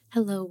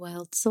Hello,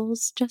 wild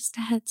souls. Just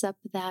a heads up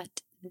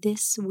that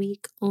this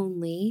week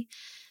only,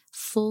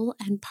 full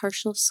and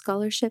partial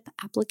scholarship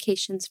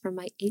applications for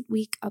my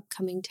 8-week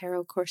upcoming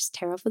tarot course,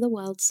 Tarot for the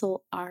Wild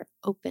Soul, are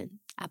open.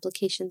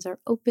 Applications are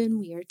open.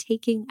 We are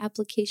taking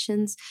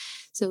applications.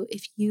 So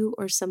if you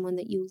or someone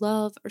that you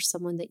love or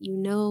someone that you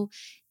know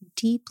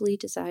deeply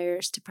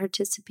desires to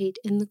participate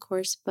in the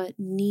course but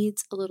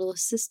needs a little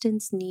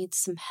assistance, needs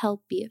some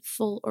help, be it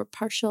full or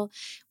partial,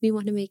 we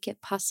want to make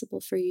it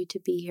possible for you to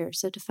be here.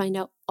 So to find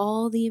out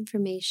all the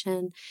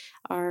information,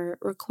 our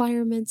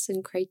requirements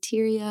and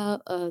criteria,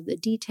 the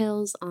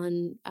details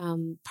on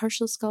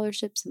partial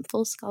scholarships and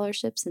full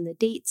scholarships and the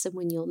dates and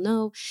when you'll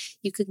know,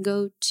 you can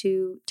go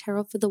to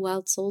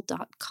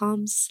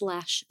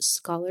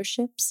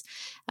tarotforthewildsoul.com/scholarships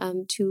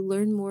to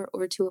learn more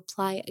or to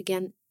apply.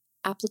 Again,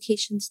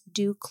 applications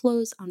do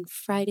close on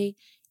Friday,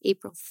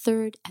 April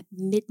 3rd at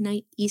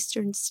midnight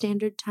Eastern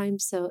Standard Time.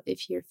 So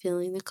if you're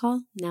feeling the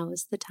call, now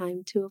is the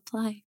time to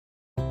apply.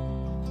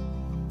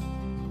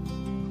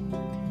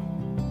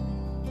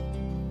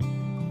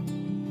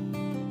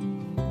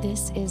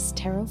 This is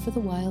Tarot for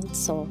the Wild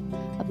Soul,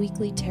 a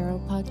weekly tarot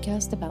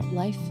podcast about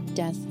life,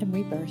 death, and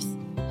rebirth,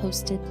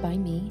 hosted by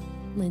me,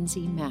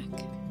 Lindsay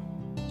Mack.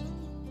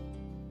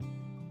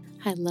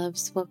 Hi,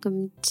 loves.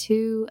 Welcome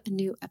to a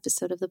new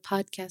episode of the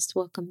podcast.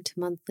 Welcome to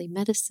Monthly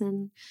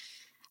Medicine.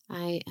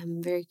 I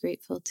am very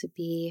grateful to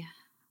be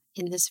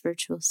in this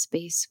virtual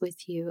space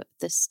with you at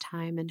this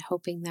time and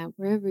hoping that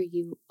wherever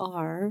you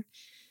are,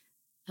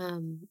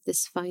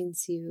 this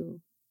finds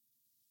you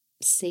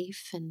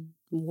safe and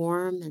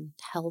warm and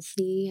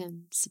healthy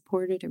and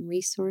supported and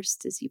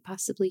resourced as you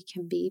possibly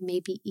can be.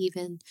 Maybe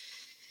even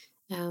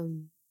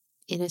in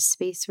a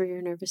space where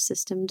your nervous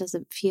system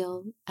doesn't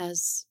feel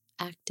as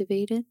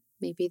activated.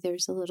 Maybe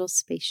there's a little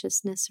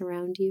spaciousness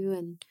around you,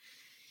 and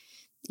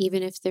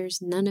even if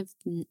there's no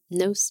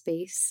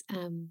space,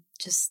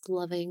 just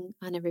loving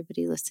on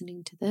everybody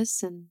listening to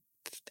this. And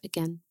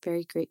again,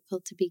 very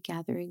grateful to be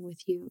gathering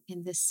with you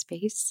in this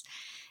space.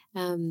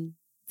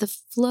 The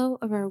flow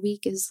of our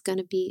week is going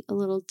to be a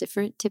little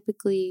different.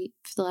 Typically,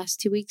 for the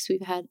last 2 weeks,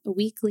 we've had a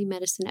weekly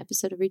medicine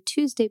episode every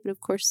Tuesday, but of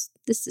course,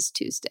 this is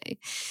Tuesday.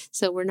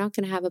 So we're not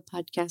going to have a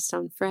podcast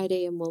on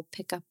Friday, and we'll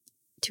pick up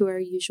to our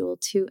usual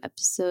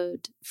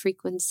 2-episode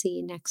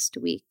frequency next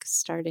week,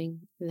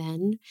 starting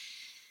then.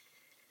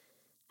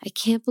 I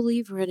can't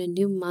believe we're in a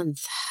new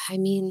month. I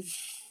mean,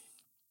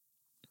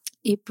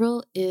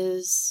 April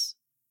is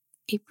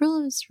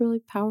really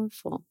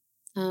powerful.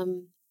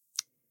 In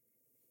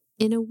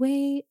a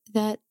way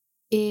that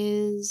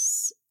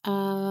is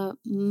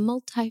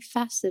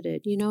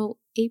multifaceted. You know,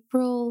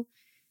 April,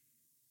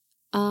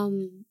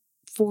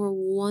 for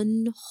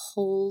one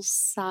whole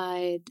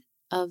side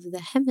of the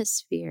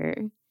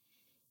hemisphere,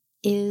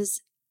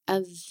 is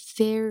a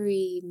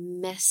very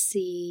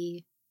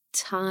messy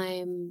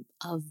time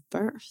of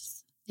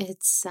birth.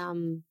 It's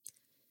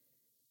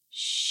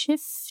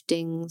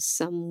shifting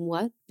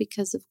somewhat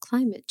because of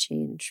climate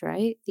change,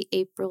 right? The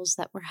Aprils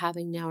that we're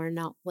having now are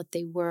not what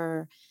they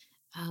were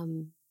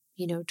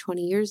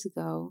 20 years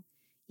ago,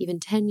 even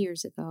 10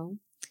 years ago.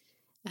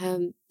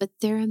 But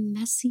they're a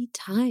messy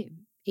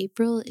time.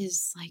 April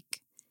is like,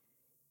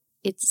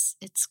 it's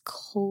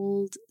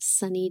cold,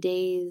 sunny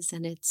days,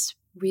 and it's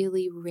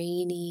really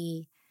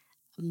rainy,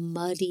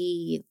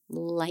 muddy,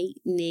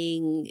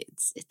 lightning.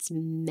 It's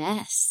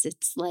mess.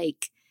 It's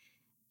like,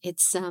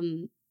 it's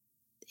the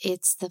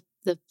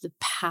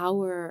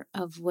power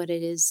of what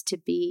it is to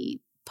be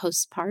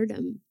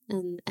postpartum.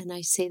 And I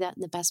say that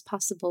in the best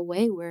possible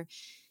way, where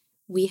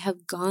we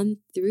have gone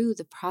through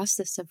the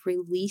process of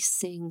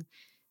releasing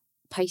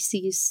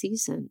Pisces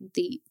season,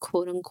 the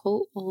quote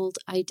unquote old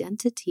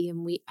identity,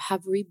 and we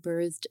have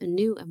rebirthed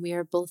anew, and we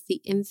are both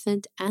the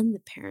infant and the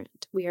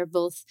parent. We are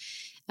both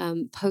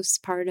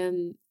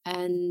postpartum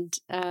and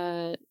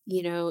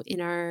in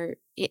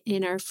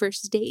our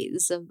first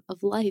days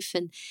of life,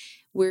 and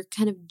we're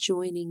kind of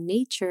joining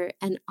nature.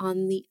 And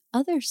on the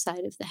other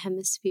side of the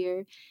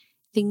hemisphere,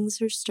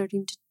 things are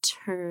starting to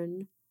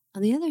turn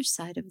on the other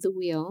side of the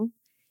wheel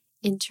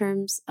in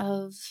terms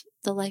of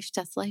the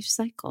life-death life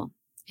cycle.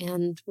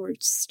 And we're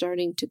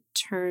starting to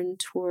turn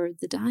toward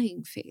the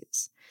dying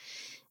phase.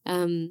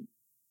 And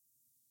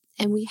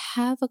we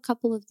have a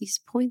couple of these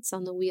points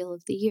on the wheel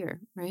of the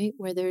year, right?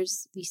 Where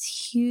there's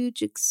these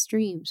huge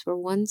extremes where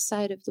one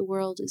side of the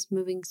world is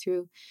moving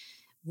through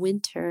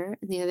winter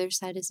and the other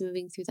side is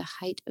moving through the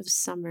height of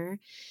summer.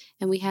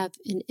 And we have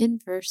an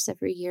inverse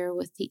every year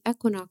with the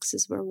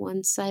equinoxes, where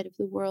one side of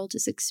the world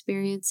is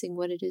experiencing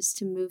what it is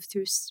to move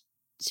through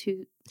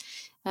to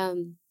a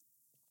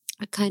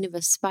kind of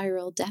a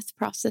spiral death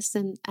process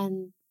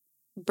and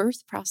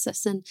birth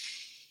process. And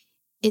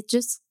it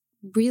just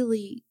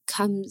really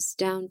comes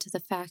down to the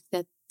fact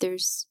that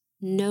there's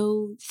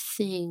no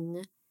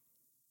thing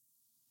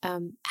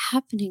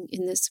happening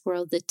in this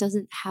world that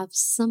doesn't have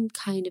some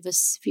kind of a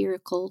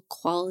spherical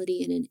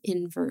quality and an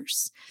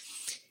inverse.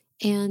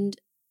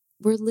 And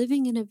we're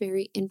living in a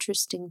very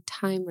interesting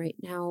time right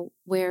now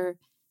where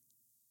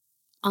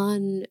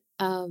on,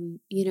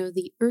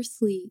 the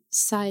earthly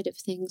side of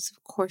things,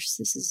 of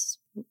course,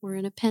 we're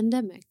in a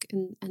pandemic,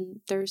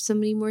 and there are so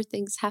many more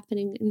things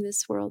happening in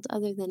this world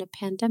other than a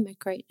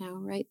pandemic right now,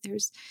 right?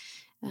 There's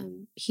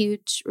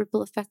huge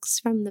ripple effects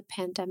from the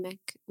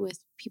pandemic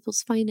with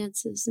people's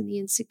finances and the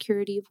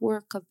insecurity of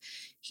work, of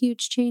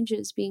huge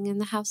changes, being in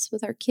the house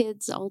with our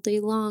kids all day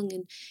long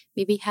and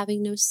maybe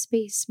having no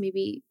space,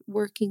 maybe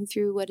working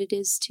through what it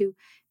is to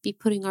be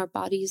putting our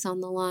bodies on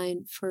the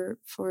line for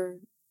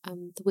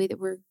the way that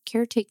we're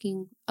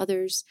caretaking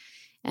others.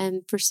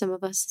 And for some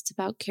of us, it's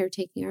about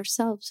caretaking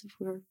ourselves if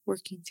we're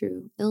working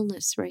through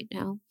illness right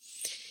now.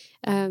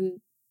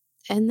 And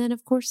then,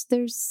 of course,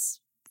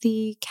 there's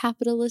the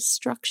capitalist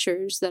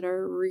structures that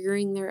are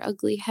rearing their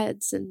ugly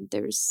heads. And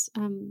there's,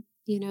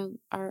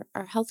 our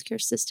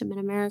healthcare system in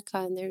America.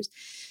 And there's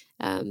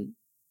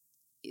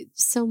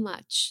so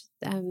much,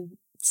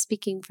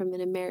 speaking from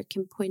an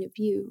American point of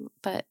view.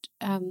 But,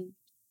 and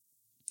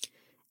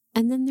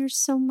then there's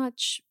so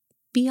much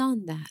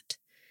beyond that,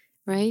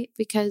 right?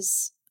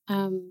 Because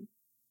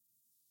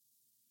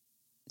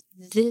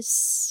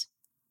this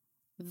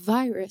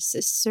virus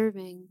is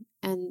serving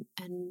and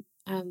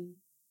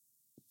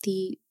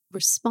the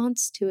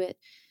response to it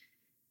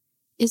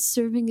is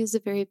serving as a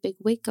very big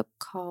wake-up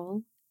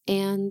call.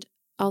 And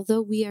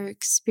although we are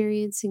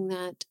experiencing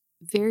that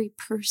very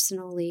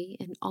personally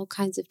in all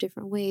kinds of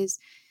different ways,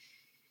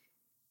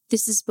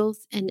 this is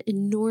both an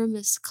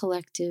enormous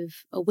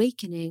collective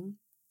awakening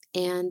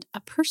and a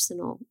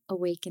personal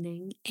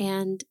awakening.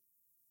 And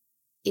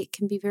it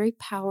can be very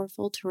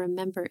powerful to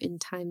remember in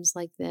times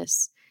like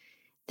this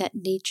that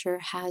nature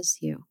has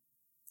you.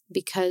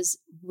 Because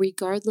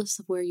regardless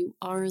of where you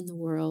are in the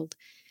world,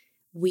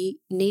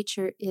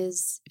 nature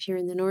is, if you're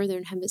in the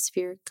northern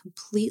hemisphere,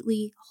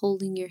 completely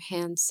holding your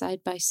hand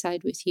side by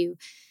side with you,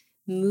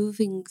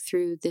 moving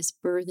through this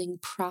birthing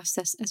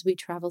process as we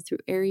travel through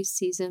Aries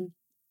season.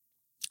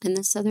 And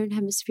the southern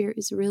hemisphere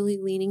is really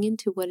leaning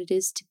into what it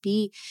is to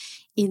be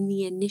in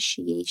the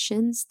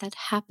initiations that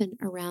happen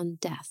around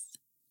death.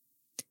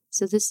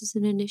 So this is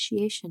an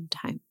initiation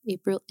time.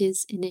 April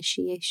is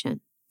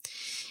initiation.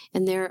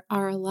 And there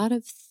are a lot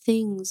of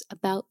things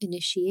about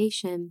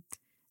initiation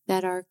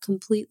that are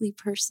completely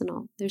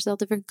personal. There's all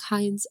different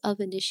kinds of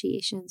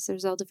initiations.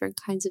 There's all different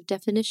kinds of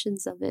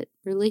definitions of it,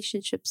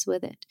 relationships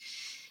with it.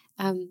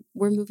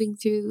 We're moving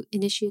through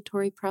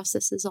initiatory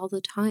processes all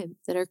the time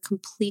that are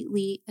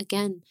completely,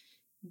 again,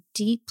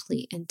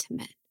 deeply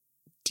intimate,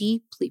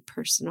 deeply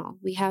personal.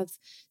 We have,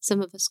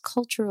 some of us,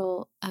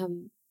 cultural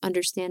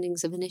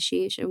understandings of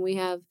initiation. We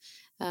have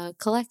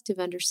collective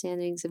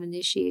understandings of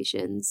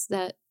initiations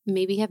that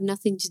maybe have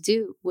nothing to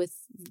do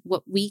with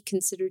what we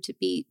consider to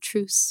be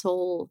true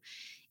soul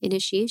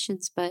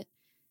initiations. But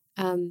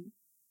an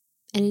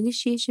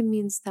initiation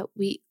means that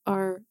we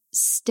are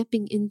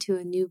stepping into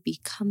a new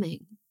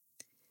becoming.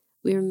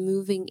 We are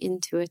moving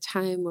into a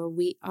time where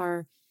we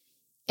are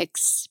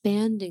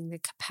expanding the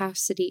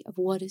capacity of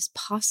what is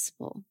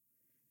possible.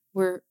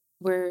 We're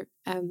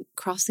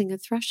crossing a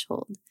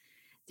threshold.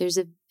 There's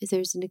an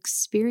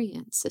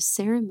experience, a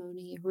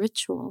ceremony, a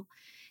ritual.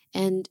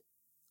 And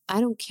I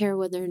don't care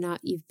whether or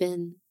not you've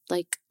been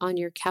like on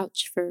your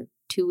couch for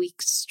 2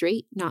 weeks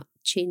straight, not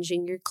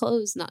changing your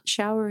clothes, not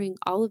showering.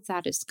 All of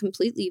that is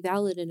completely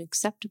valid and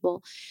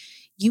acceptable.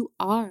 You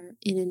are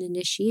in an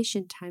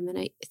initiation time. And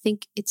I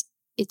think it's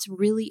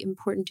really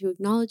important to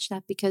acknowledge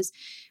that, because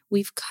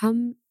we've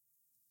come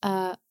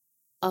a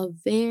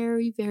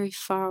very, very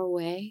far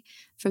away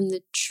from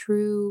the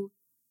true,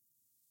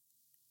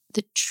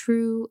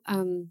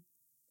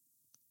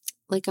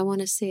 like, I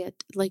want to say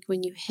it, like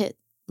when you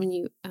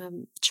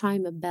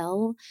chime a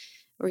bell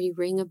or you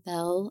ring a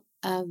bell,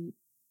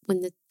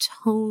 when the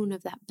tone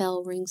of that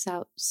bell rings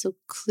out so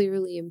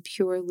clearly and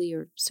purely,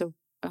 or so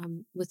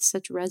with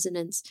such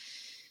resonance,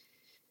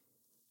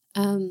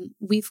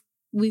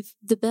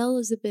 the bell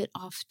is a bit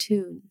off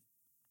tune.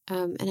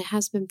 And it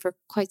has been for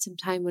quite some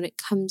time when it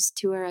comes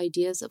to our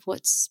ideas of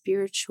what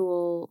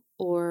spiritual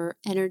or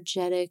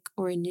energetic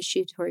or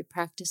initiatory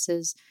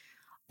practices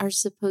are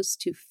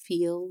supposed to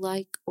feel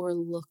like or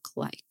look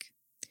like.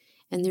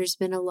 And there's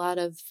been a lot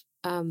of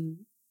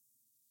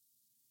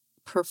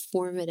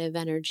performative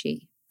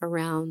energy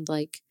around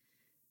like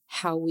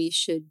how we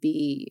should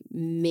be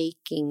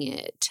making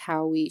it,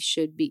 how we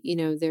should be,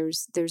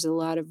 there's a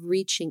lot of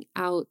reaching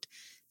out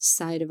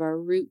side of our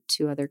root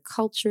to other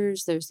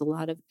cultures. There's a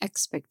lot of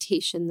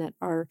expectation that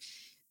our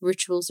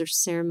rituals or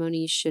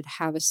ceremonies should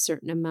have a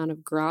certain amount of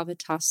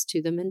gravitas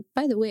to them. And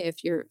by the way,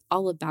 if you're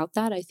all about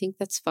that, I think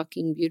that's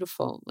fucking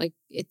beautiful. Like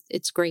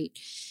it's great.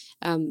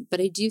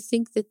 But I do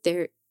think that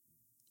there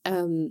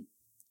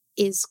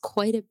is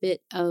quite a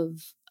bit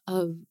of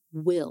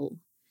will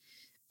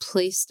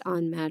placed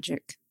on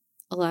magic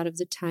a lot of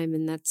the time,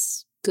 and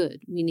that's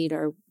good. We need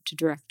to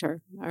direct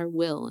our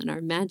will and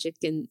our magic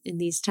in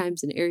these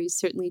times, and Aries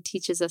certainly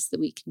teaches us that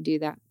we can do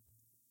that.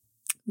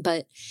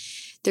 But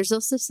there's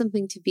also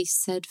something to be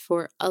said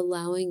for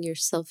allowing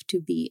yourself to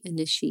be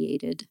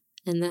initiated,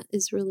 and that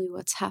is really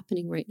what's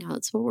happening right now.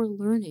 It's what we're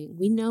learning.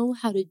 We know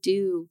how to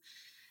do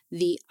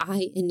the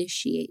I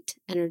initiate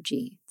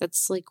energy.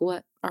 That's like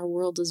what our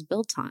world is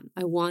built on.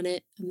 I want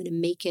it. I'm going to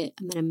make it.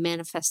 I'm going to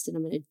manifest it.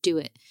 I'm going to do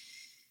it.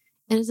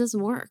 And it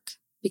doesn't work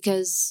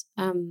because,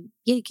 yeah,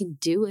 you can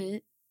do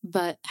it,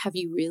 but have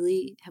we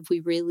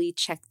really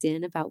checked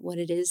in about what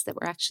it is that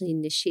we're actually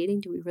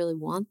initiating? Do we really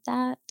want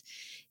that?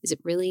 Is it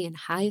really in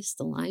highest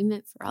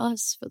alignment for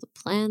us, for the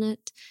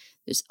planet?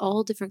 There's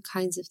all different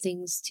kinds of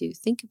things to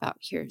think about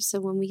here. So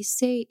when we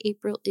say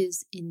April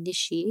is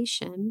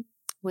initiation,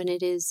 when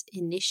it is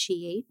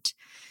initiate,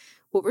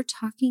 what we're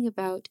talking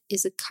about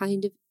is a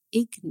kind of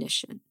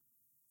ignition,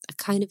 a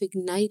kind of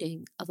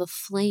igniting of a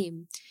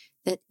flame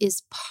that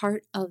is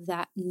part of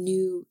that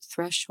new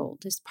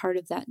threshold, is part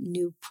of that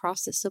new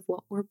process of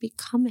what we're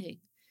becoming.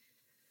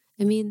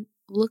 I mean,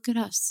 look at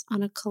us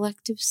on a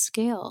collective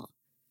scale.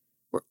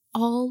 We're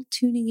all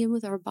tuning in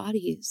with our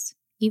bodies,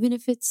 even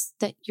if it's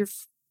that you're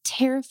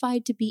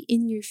terrified to be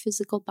in your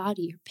physical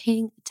body, you're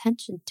paying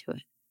attention to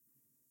it.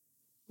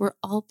 We're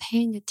all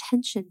paying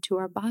attention to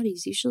our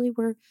bodies. Usually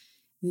we're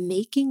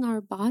making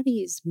our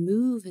bodies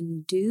move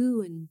and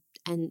do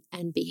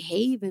and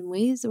behave in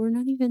ways that we're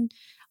not even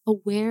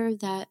aware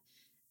that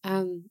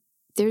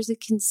there's a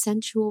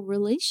consensual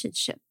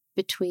relationship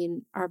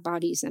between our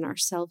bodies and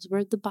ourselves,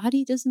 where the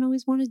body doesn't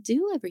always want to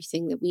do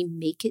everything that we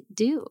make it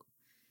do.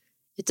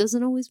 It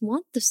doesn't always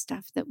want the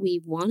stuff that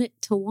we want it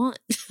to want,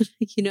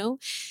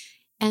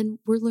 and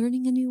we're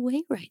learning a new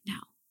way right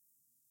now.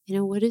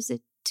 What is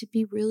it to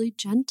be really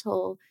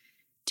gentle,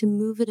 to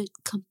move at a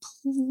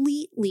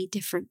completely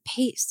different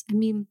pace? I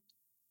mean,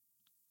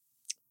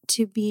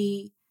 to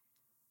be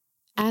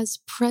as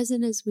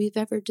present as we've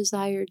ever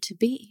desired to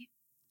be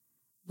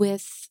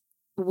with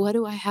what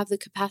do I have the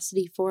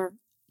capacity for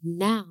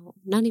now?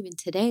 Not even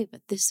today,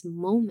 but this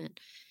moment.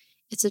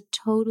 It's a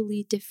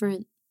totally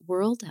different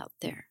world out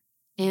there,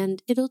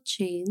 and it'll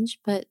change,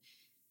 but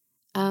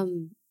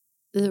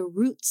the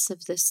roots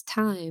of this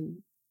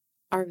time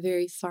are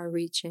very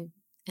far-reaching,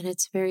 and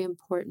it's very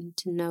important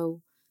to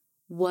know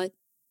what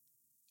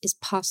is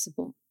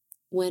possible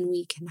when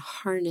we can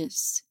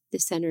harness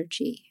this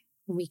energy,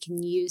 when we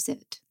can use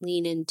it,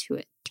 lean into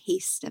it,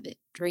 taste of it,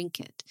 drink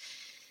it.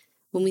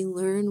 When we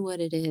learn what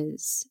it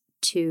is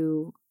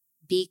to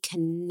be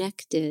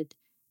connected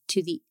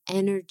to the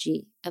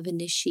energy of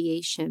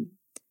initiation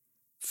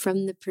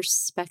from the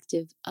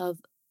perspective of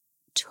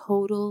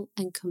total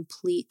and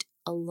complete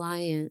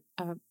alignment,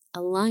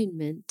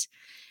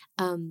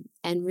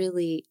 and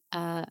really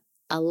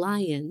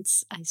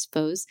alliance, I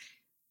suppose,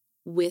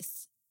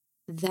 with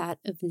that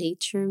of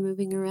nature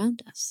moving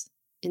around us.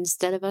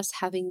 Instead of us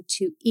having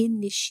to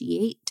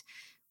initiate,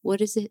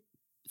 what is it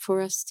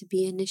for us to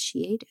be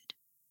initiated?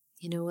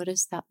 What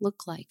does that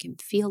look like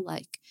and feel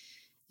like?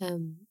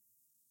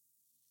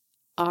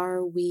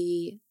 Are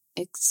we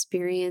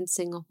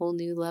experiencing a whole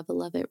new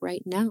level of it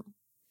right now?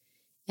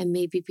 And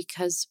maybe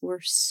because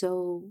we're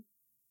so,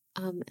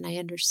 and I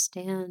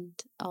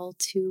understand all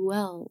too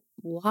well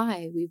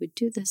why we would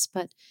do this,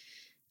 but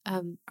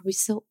are we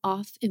so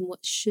off in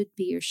what should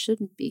be or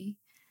shouldn't be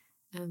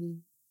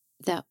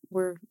that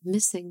we're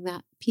missing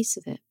that piece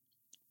of it?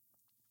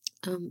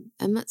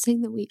 I'm not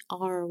saying that we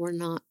are or we're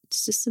not.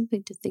 It's just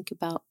something to think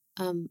about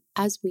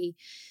as we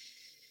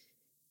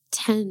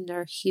tend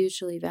our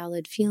hugely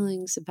valid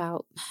feelings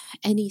about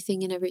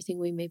anything and everything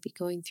we may be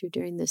going through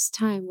during this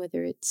time,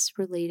 whether it's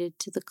related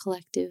to the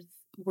collective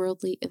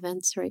worldly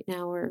events right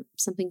now or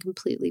something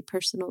completely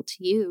personal to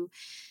you.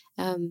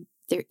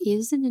 There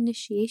is an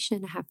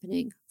initiation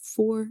happening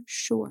for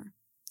sure.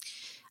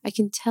 I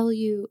can tell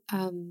you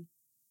on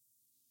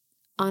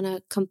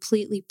a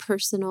completely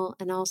personal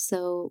and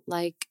also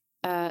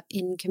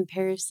in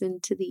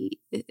comparison to the,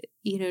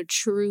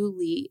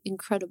 truly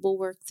incredible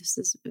work. This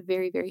is a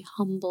very, very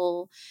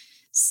humble,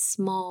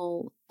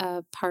 small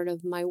part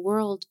of my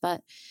world.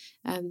 But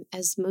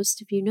as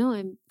most of you know,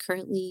 I'm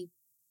currently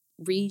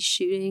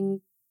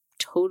reshooting,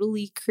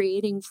 totally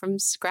creating from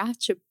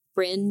scratch a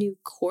brand new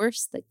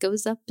course that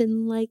goes up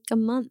in like a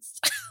month.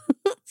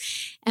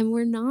 And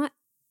we're not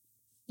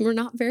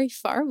very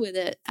far with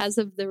it as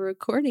of the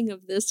recording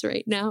of this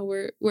right now.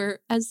 We're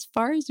as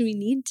far as we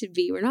need to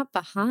be. We're not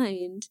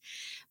behind,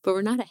 but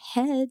we're not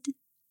ahead.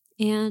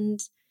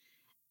 And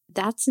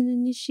that's an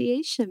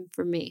initiation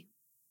for me.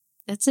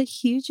 That's a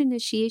huge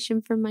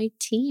initiation for my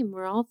team.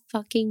 We're all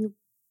fucking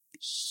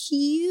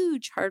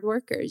huge hard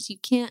workers. You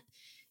can't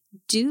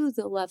do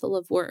the level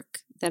of work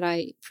that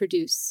I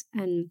produce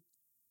and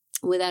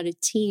without a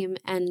team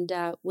and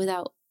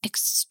without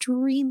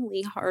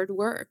extremely hard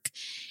work.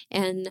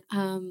 And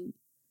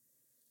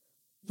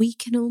we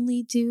can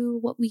only do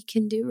what we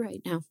can do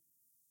right now.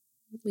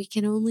 We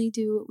can only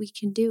do what we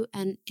can do,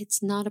 and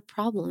it's not a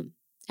problem.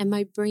 And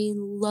my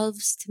brain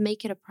loves to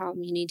make it a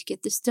problem. You need to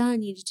get this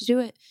done. You need to do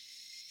it.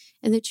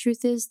 And the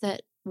truth is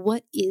that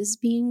what is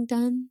being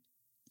done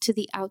to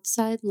the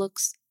outside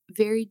looks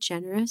very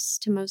generous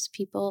to most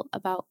people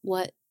about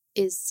what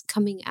is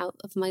coming out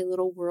of my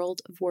little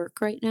world of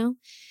work right now.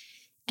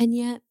 And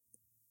yet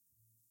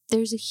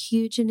there's a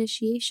huge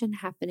initiation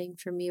happening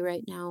for me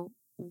right now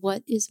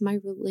what is my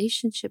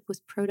relationship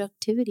with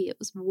productivity? It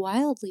was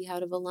wildly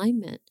out of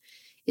alignment.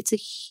 It's a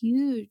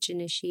huge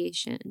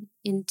initiation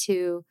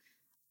into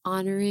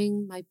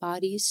honoring my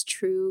body's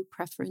true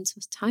preference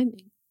with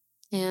timing.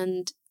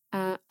 And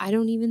I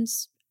don't even,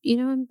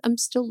 I'm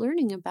still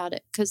learning about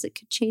it because it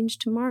could change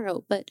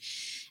tomorrow, but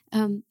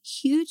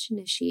huge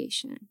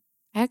initiation.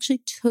 I actually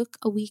took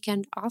a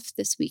weekend off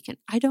this weekend.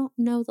 I don't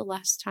know the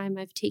last time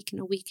I've taken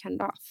a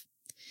weekend off.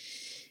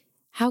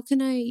 How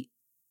can I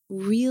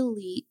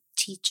really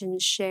teach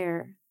and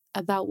share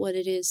about what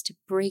it is to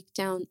break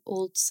down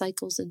old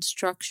cycles and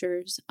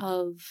structures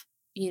of,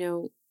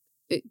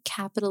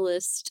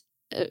 capitalist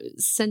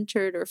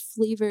centered or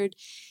flavored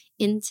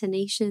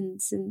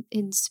intonations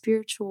in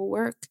spiritual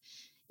work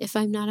if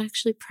I'm not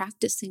actually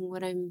practicing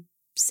what I'm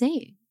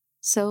saying?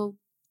 So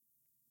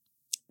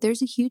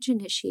there's a huge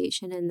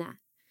initiation in that.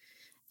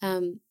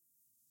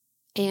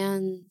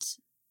 And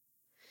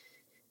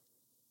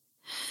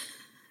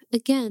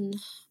again,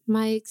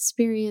 my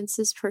experience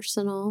is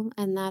personal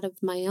and that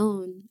of my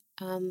own.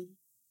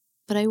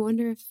 But I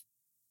wonder if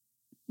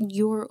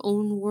your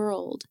own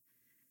world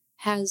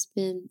has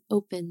been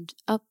opened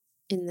up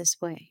in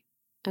this way.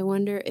 I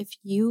wonder if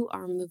you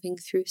are moving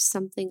through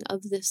something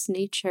of this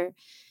nature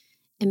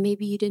and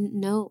maybe you didn't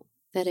know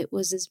that it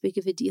was as big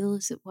of a deal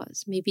as it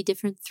was. Maybe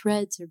different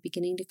threads are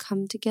beginning to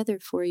come together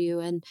for you.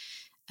 And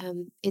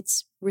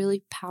it's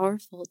really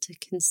powerful to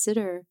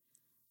consider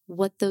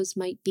what those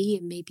might be,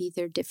 and maybe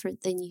they're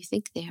different than you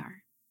think they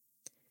are.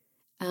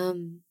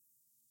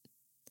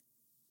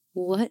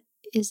 What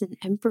is an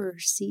emperor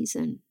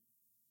season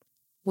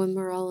when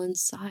we're all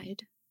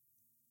inside?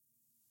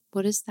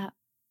 What does that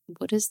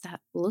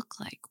look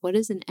like? What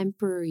is an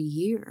emperor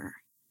year,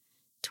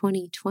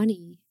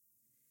 2020,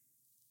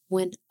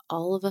 when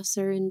all of us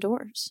are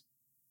indoors?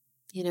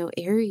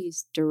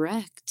 Aries,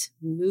 direct,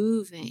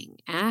 moving,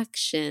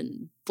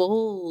 action,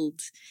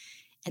 bold,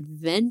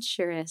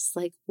 adventurous.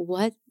 Like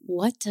what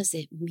does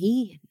it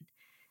mean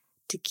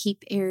to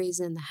keep Aries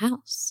in the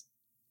house?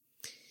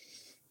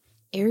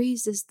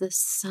 Aries is the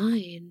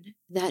sign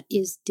that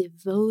is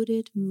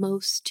devoted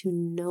most to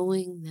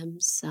knowing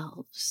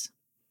themselves.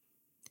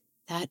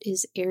 That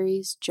is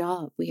Aries'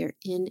 job. We are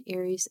in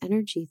Aries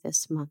energy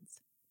this month.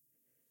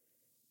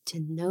 To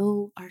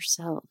know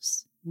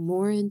ourselves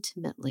more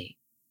intimately,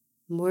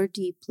 more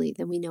deeply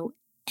than we know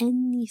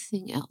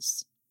anything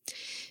else.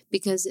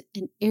 Because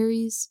an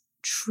Aries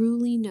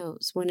truly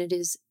knows when it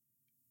is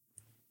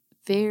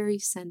very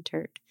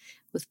centered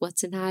with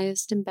what's in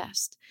highest and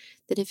best,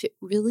 that if it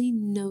really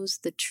knows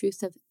the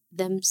truth of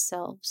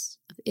themselves,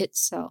 of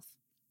itself,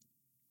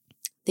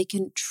 they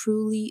can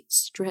truly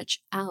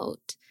stretch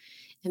out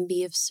and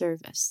be of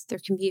service. There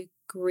can be a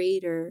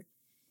greater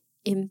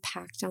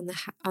impact on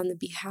the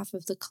behalf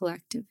of the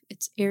collective.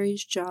 It's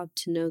Aries' job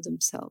to know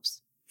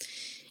themselves.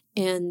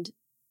 And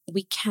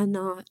we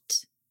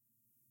cannot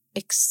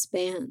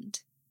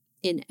expand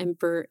in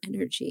Emperor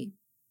energy,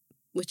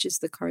 which is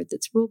the card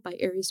that's ruled by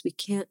Aries. We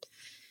can't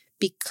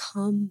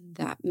become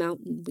that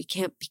mountain. We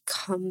can't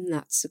become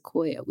that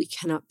sequoia. We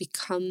cannot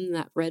become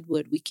that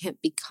redwood. We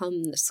can't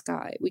become the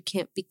sky. We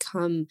can't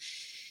become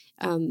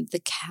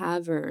the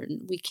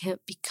cavern. We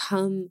can't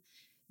become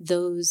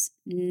those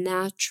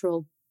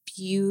natural,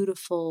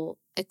 beautiful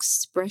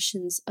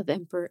expressions of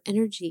Emperor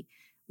energy.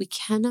 We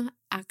cannot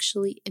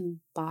actually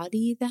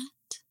embody that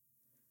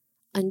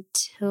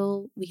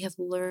until we have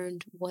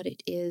learned what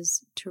it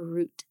is to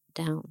root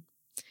down.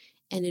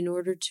 And in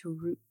order to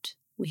root,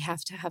 we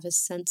have to have a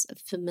sense of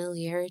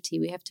familiarity.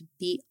 We have to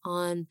be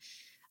on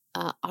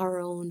our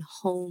own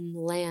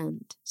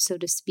homeland, so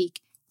to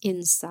speak,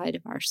 inside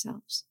of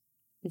ourselves.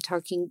 I'm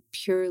talking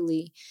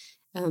purely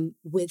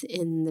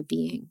within the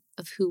being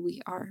of who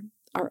we are,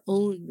 our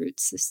own root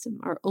system,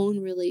 our own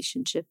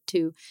relationship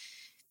to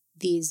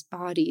these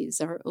bodies,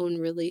 our own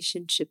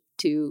relationship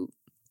to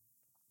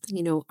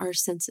our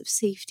sense of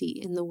safety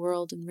in the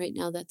world. And right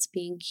now that's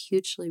being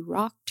hugely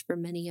rocked for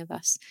many of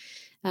us,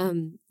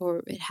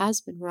 or it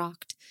has been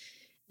rocked.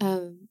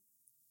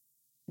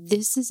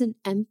 This is an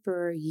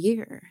emperor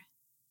year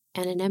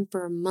and an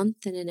emperor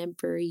month and an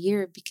emperor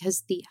year,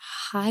 because the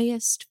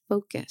highest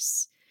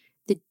focus,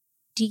 the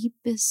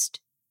deepest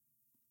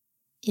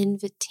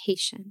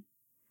invitation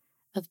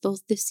of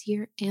both this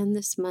year and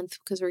this month,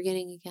 because we're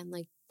getting again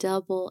like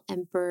double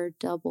emperor,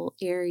 double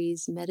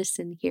Aries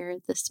medicine here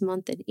this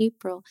month in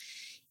April,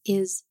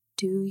 is,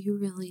 do you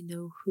really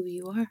know who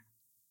you are?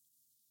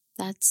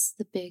 That's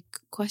the big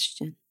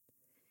question.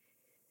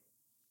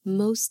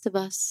 Most of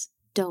us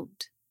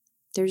don't.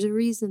 There's a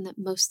reason that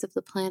most of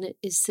the planet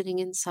is sitting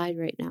inside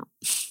right now,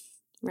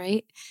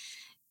 right?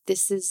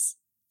 This is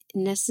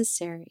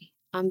necessary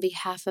on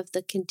behalf of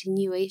the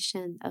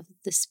continuation of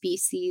the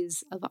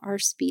species, of our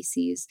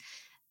species,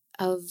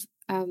 of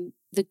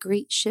the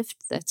great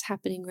shift that's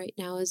happening right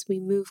now as we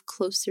move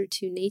closer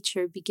to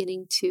nature,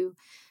 beginning to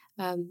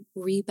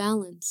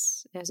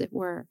rebalance, as it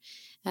were.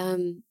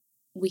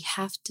 We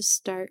have to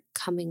start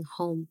coming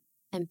home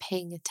and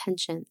paying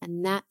attention.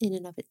 And that in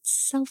and of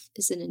itself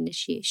is an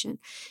initiation.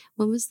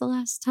 When was the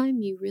last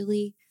time you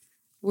really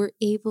were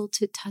able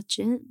to touch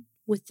in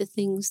with the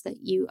things that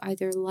you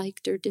either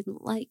liked or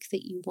didn't like,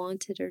 that you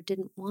wanted or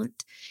didn't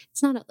want.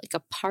 It's not like a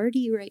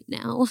party right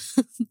now,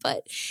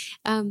 but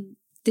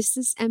this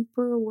is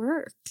Emperor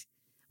work.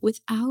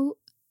 Without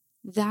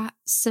that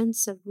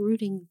sense of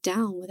rooting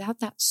down, without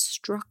that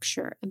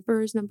structure,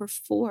 Emperor is number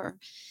 4.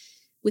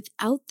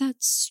 Without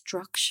that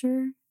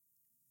structure,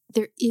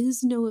 there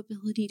is no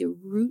ability to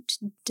root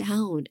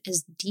down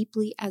as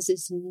deeply as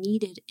is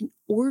needed in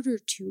order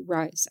to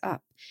rise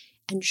up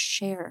and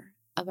share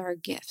of our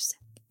gifts,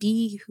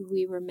 be who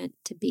we were meant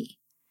to be.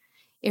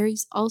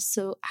 Aries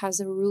also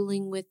has a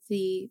ruling with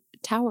the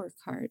Tower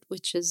card,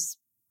 which is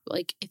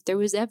like, if there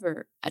was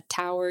ever a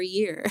Tower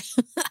year,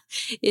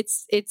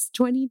 it's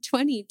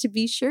 2020 to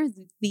be sure.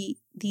 The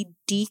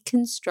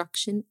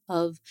deconstruction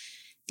of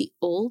the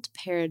old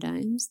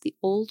paradigms, the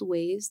old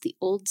ways, the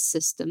old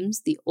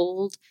systems, the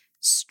old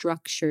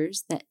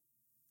structures that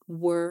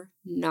were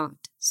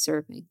not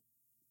serving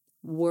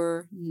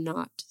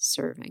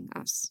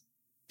us.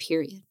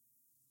 Period.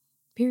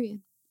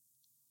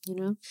 You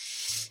know?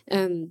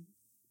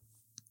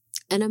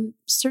 And I'm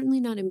certainly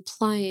not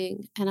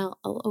implying, and I'll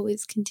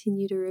always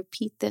continue to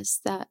repeat this,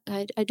 that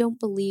I don't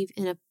believe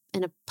in a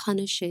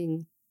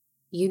punishing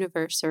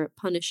universe or a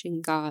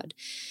punishing God.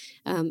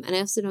 And I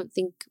also don't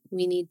think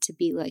we need to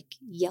be like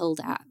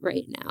yelled at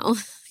right now,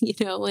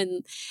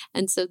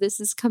 and so this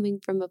is coming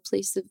from a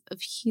place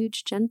of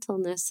huge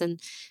gentleness and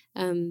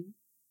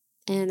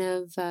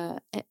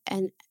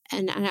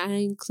I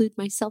include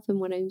myself in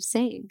what I'm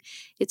saying.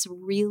 It's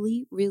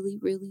really, really,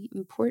 really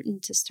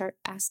important to start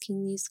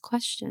asking these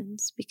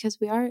questions because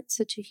we are at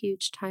such a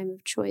huge time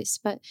of choice,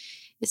 but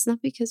it's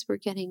not because we're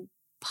getting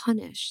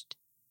punished.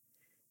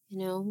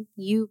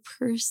 You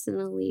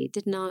personally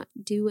did not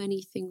do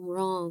anything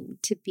wrong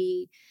to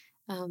be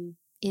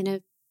in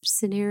a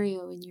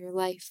scenario in your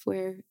life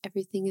where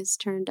everything is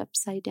turned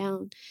upside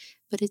down,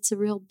 but it's a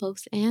real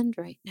both and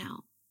right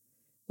now,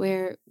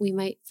 where we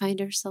might find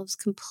ourselves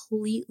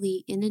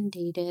completely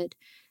inundated,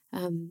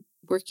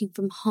 working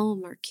from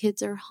home, our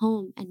kids are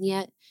home, and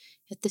yet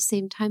at the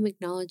same time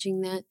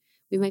acknowledging that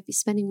we might be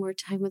spending more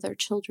time with our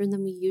children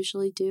than we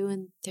usually do,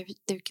 and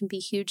there can be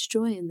huge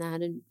joy in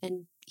that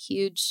and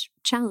huge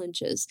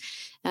challenges,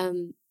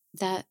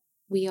 that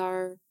we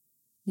are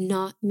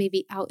not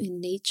maybe out in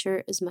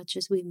nature as much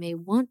as we may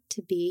want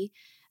to be,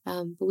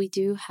 but we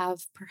do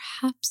have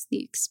perhaps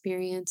the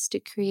experience to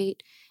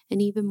create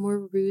an even more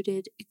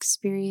rooted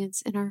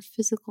experience in our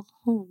physical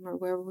home or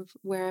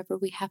wherever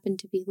we happen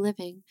to be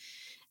living.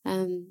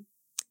 And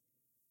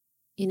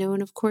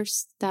of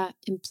course that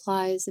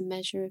implies a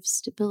measure of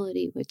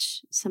stability,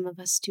 which some of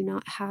us do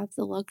not have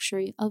the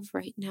luxury of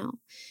right now.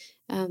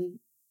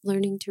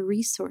 Learning to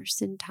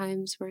resource in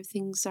times where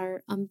things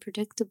are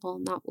unpredictable,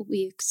 not what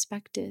we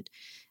expected,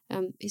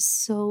 is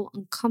so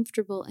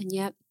uncomfortable and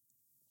yet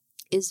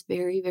is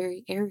very,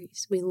 very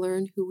Aries. We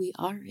learn who we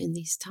are in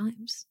these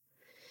times.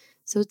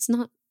 So it's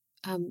not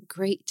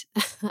great.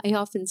 I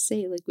often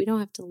say, we don't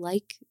have to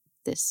like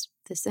this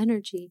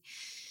energy.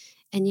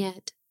 And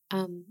yet,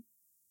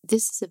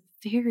 this is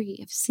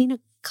I've seen a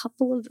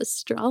couple of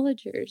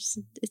astrologers.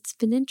 It's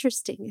been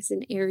interesting as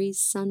an Aries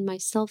sun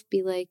myself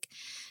be like,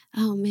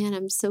 oh man,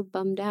 I'm so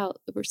bummed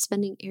out that we're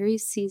spending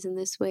Aries season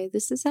this way.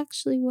 This is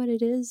actually what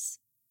it is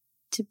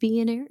to be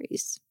an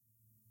Aries.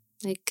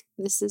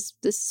 This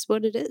is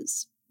what it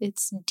is.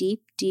 It's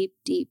deep, deep,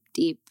 deep,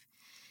 deep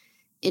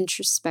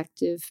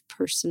introspective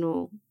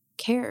personal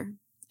care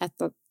at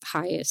the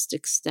highest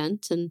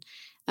extent, and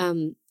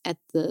at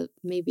the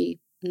maybe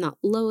not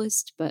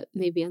lowest, but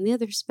maybe on the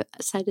other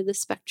side of the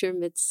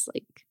spectrum, it's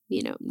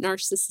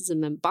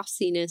narcissism and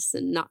bossiness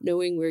and not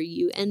knowing where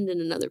you end and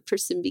another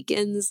person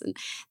begins, and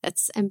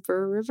that's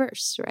Emperor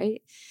reverse,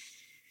 right?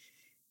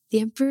 The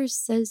Emperor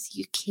says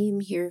you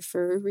came here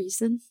for a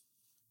reason.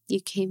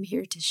 You came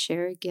here to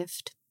share a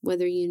gift,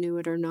 whether you knew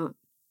it or not.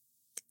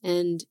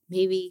 And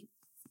maybe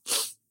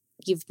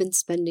you've been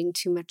spending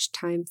too much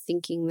time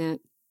thinking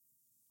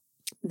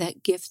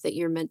that gift that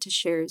you're meant to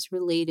share is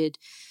related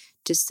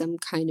to some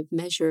kind of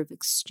measure of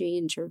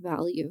exchange or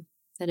value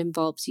that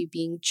involves you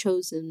being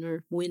chosen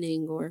or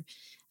winning or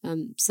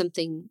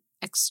something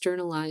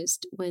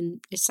externalized,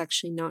 when it's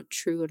actually not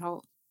true at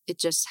all. It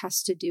just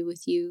has to do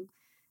with you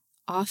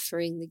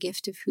offering the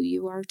gift of who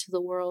you are to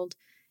the world.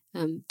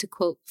 To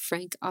quote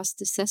Frank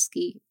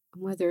Ostaseski,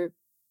 whether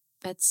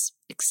that's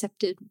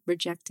accepted,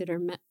 rejected, or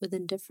met with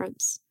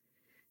indifference.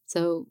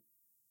 So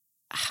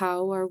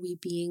how are we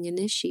being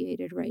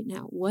initiated right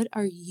now? What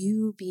are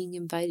you being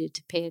invited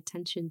to pay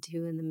attention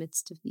to in the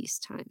midst of these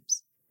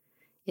times?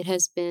 It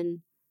has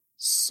been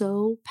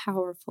so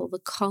powerful, the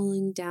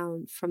calling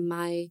down from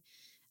my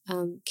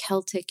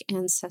Celtic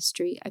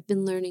ancestry. I've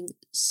been learning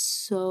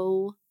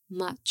so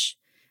much.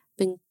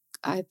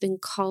 I've been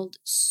called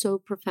so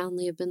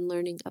profoundly. I've been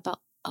learning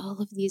about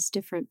all of these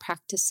different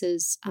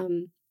practices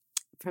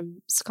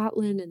from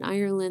Scotland and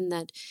Ireland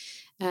that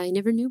I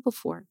never knew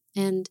before.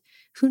 And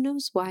who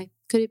knows why?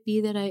 Could it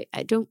be that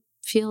I don't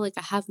feel like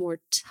I have more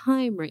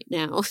time right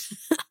now,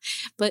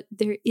 but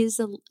there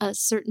is a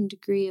certain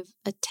degree of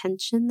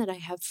attention that I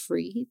have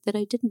free that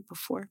I didn't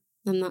before.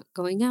 I'm not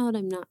going out,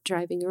 I'm not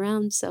driving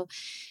around. So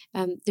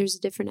there's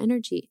a different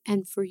energy.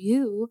 And for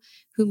you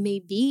who may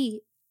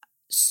be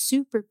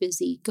super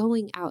busy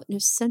going out, an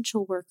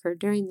essential worker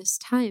during this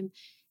time,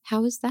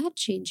 how is that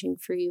changing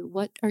for you?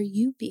 What are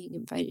you being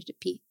invited to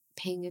be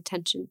paying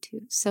attention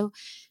to? So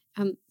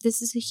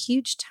this is a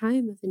huge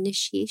time of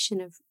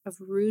initiation, of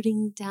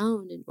rooting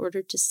down in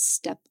order to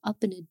step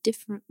up in a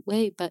different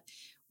way, but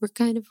we're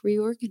kind of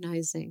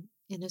reorganizing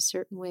in a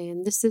certain way.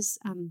 And this is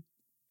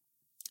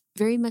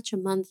very much a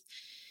month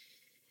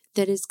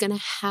that is going to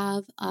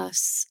have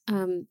us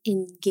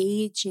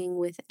engaging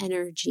with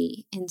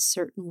energy in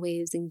certain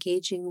ways,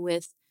 engaging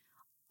with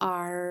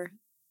our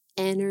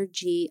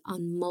energy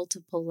on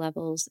multiple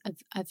levels.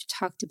 I've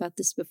talked about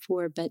this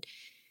before, but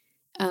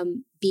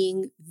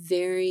being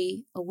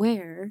very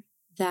aware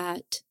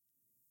that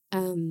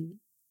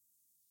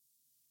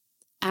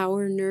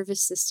our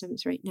nervous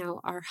systems right now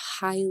are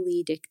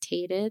highly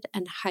dictated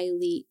and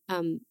highly,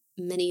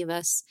 many of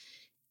us,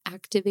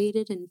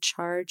 activated and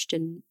charged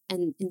and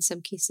in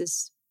some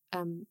cases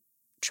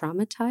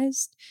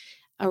traumatized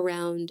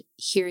around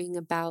hearing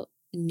about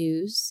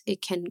news.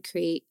 It can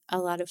create a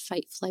lot of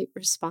fight flight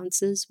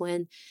responses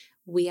when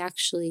we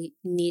actually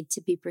need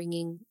to be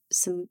bringing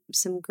some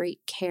great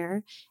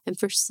care. And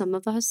for some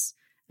of us,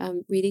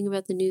 reading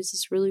about the news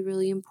is really,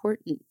 really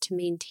important to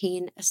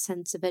maintain a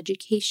sense of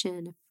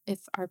education.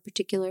 If our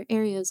particular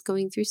area is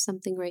going through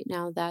something right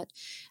now that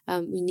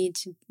we need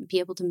to be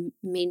able to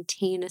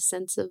maintain a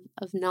sense of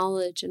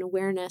knowledge and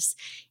awareness,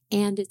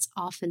 and it's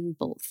often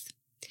both.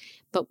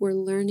 But we're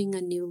learning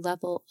a new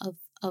level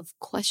of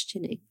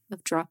questioning,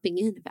 of dropping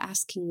in, of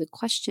asking the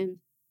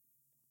question,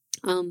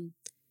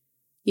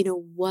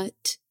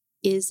 what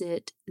is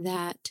it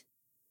that,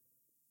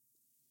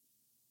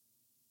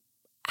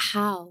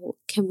 how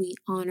can we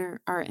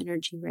honor our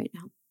energy right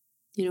now?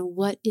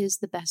 What is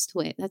the best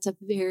way? That's a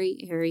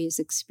very Aries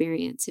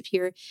experience. If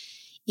you're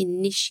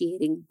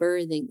initiating,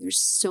 birthing, there's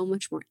so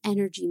much more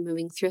energy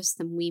moving through us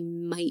than we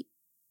might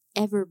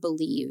ever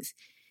believe.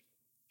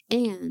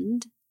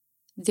 And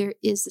there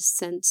is a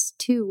sense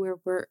too where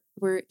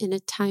we're in a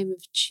time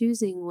of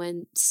choosing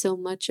when so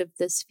much of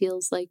this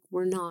feels like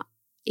we're not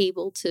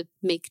able to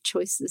make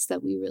choices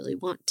that we really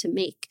want to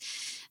make.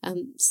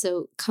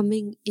 So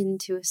coming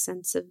into a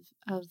sense of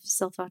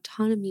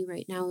self-autonomy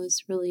right now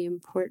is really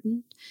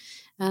important.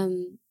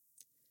 And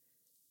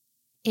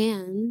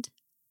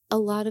a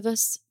lot of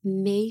us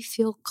may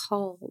feel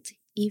called,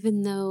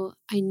 even though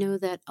I know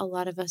that a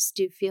lot of us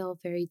do feel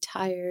very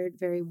tired,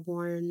 very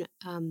worn,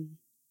 and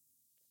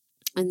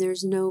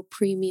there's no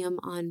premium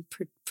on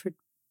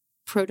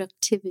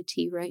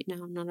productivity right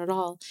now, not at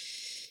all.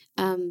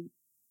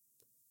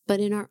 But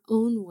in our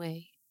own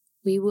way,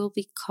 we will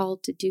be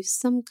called to do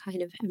some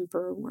kind of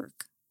emperor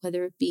work,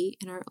 whether it be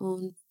in our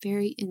own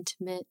very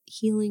intimate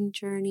healing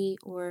journey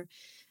or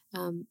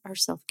our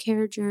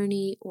self-care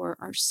journey or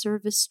our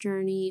service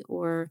journey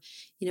or,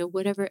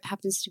 whatever it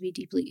happens to be,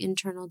 deeply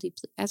internal,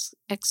 deeply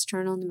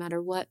external, no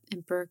matter what,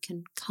 emperor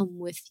can come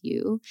with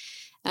you.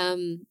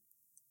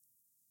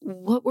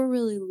 What we're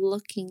really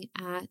looking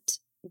at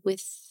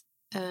with,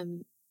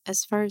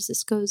 as far as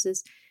this goes,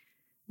 is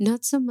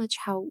not so much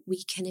how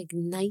we can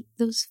ignite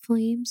those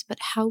flames, but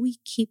how we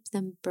keep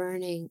them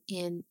burning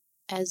in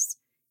as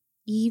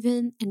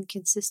even and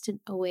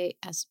consistent a way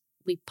as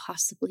we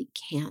possibly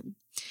can.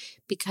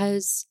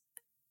 Because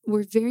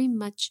we're very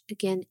much,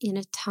 again, in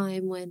a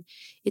time when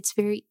it's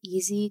very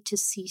easy to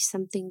see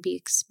something, be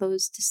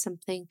exposed to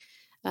something,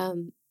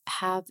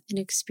 have an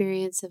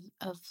experience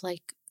of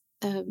like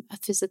a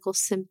physical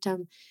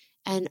symptom,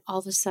 and all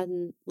of a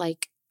sudden,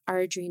 like, our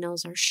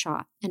adrenals are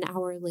shot an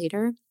hour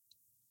later.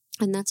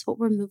 And that's what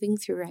we're moving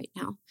through right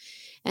now.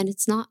 And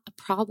it's not a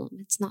problem.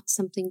 It's not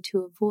something to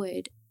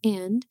avoid.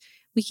 And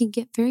we can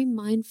get very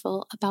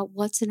mindful about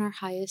what's in our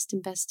highest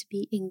and best to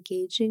be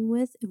engaging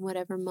with in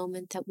whatever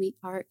moment that we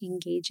are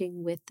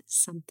engaging with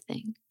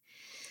something.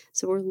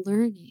 So we're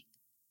learning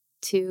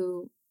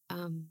to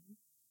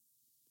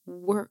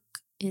work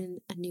in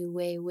a new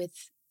way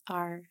with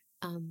our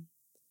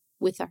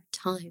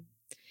time,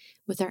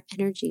 with our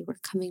energy. We're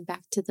coming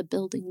back to the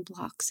building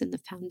blocks and the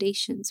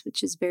foundations,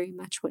 which is very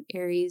much what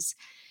Aries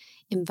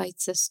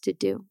invites us to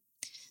do.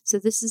 So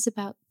this is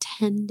about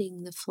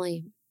tending the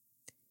flame.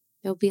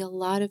 There'll be a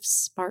lot of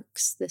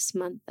sparks this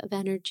month of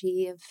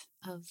energy,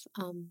 of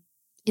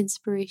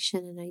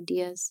inspiration and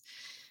ideas.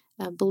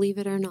 Believe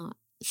it or not,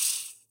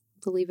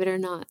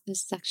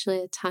 this is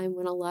actually a time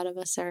when a lot of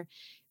us are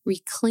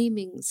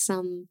reclaiming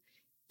some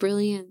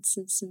brilliance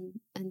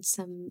and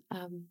some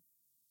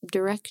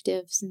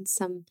directives and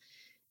some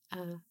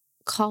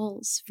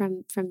calls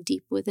from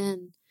deep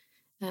within,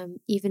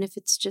 even if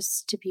it's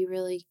just to be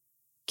really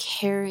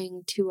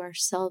caring to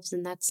ourselves,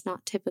 and that's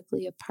not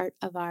typically a part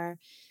of our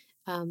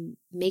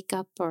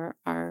makeup or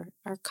our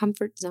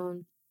comfort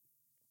zone.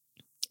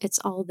 It's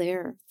all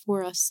there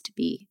for us to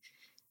be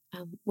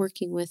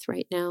working with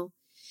right now.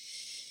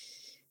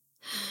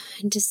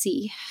 and to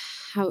see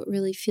how it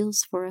really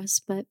feels for us.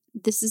 But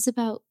this is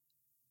about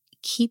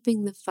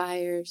keeping the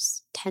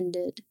fires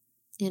tended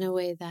in a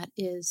way that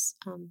is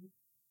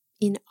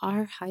in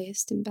our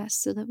highest and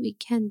best, so that we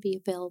can be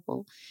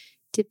available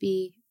to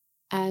be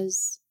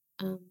as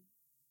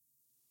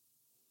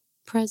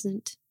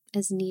present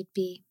as need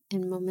be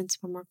in moments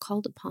when we're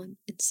called upon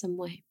in some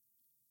way.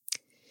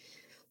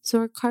 So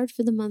our card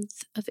for the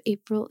month of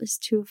April is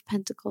Two of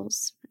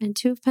Pentacles. And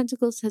Two of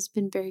Pentacles has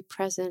been very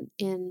present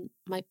in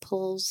my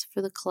pulls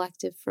for the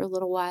collective for a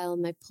little while,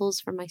 and my pulls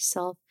for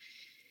myself.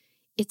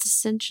 It's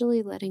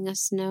essentially letting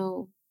us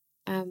know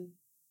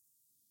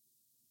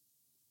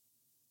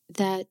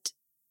that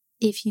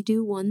if you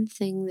do one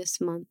thing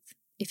this month,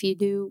 if you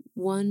do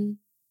one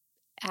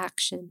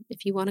action,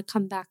 if you want to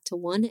come back to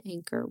one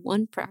anchor,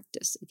 one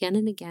practice again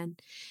and again,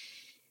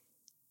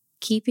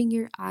 keeping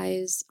your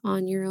eyes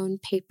on your own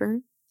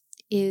paper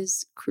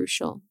is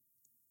crucial.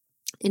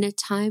 In a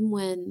time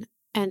when,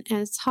 and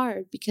it's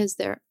hard because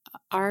there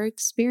are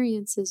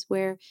experiences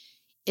where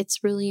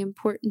it's really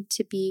important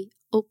to be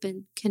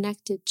open,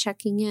 connected,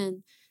 checking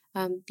in,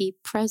 be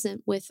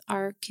present with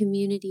our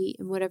community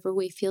in whatever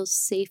way feels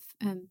safe,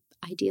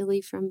 ideally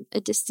from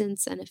a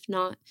distance, and if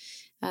not,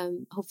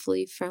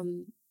 hopefully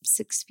from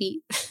 6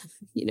 feet,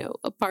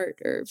 apart,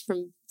 or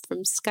from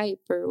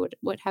Skype or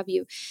what have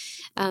you.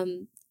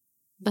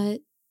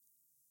 But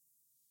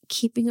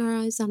keeping our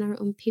eyes on our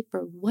own paper,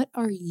 what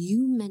are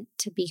you meant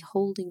to be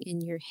holding in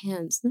your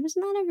hands? There's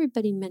not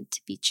everybody meant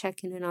to be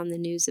checking in on the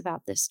news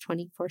about this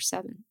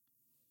 24/7.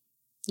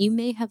 You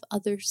may have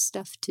other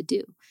stuff to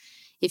do.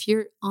 If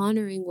you're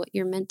honoring what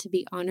you're meant to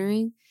be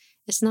honoring,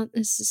 it's not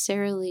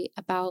necessarily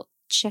about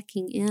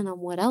checking in on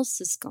what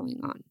else is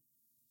going on.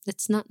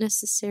 It's not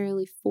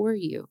necessarily for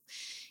you.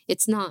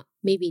 It's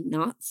maybe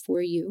not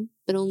for you,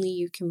 but only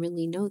you can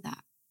really know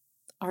that.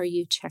 Are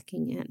you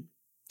checking in?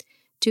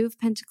 Two of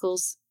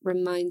Pentacles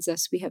reminds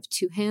us we have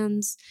two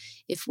hands.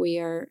 If we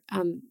are,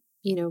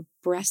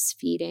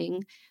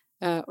 breastfeeding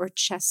or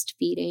chest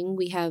feeding,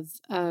 we have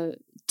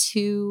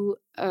two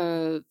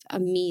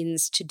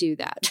means to do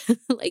that,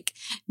 like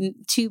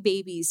 2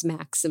 babies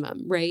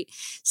maximum, right?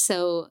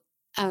 So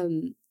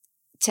to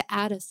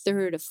add a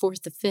third, a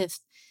fourth, a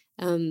fifth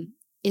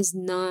is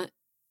not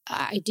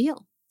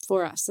ideal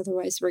for us.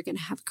 Otherwise, we're going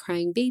to have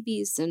crying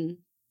babies, and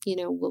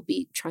we'll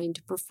be trying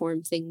to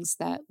perform things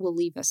that will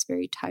leave us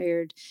very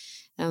tired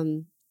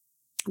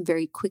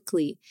very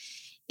quickly.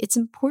 It's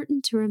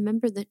important to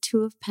remember that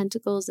Two of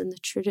Pentacles in the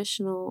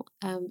traditional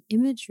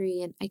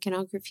imagery and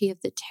iconography of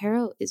the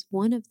tarot is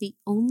one of the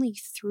only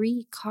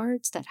 3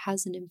 cards that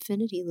has an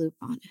infinity loop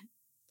on it.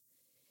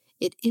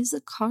 It is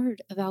a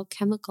card of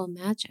alchemical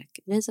magic.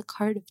 It is a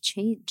card of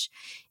change.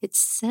 It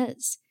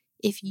says,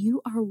 if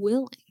you are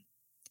willing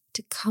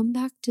to come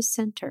back to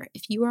center,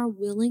 if you are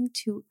willing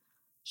to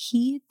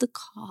heed the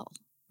call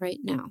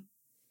right now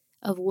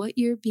of what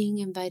you're being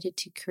invited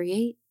to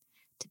create,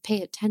 to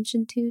pay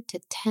attention to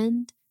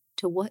tend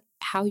to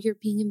how you're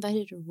being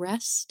invited to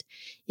rest,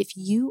 if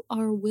you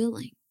are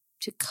willing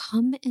to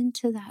come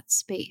into that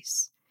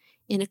space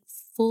in a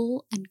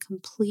full and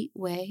complete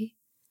way,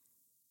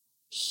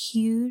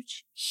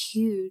 huge,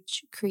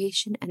 huge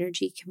creation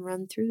energy can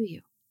run through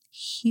you.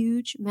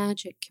 Huge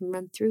magic can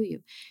run through you.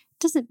 It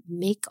doesn't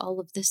make all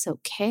of this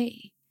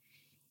okay.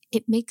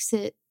 It makes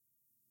it,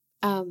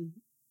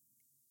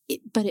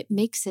 but it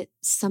makes it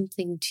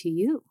something to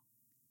you.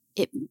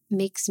 It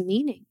makes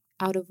meaning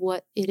out of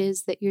what it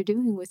is that you're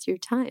doing with your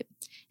time.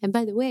 And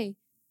by the way,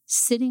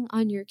 sitting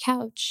on your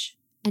couch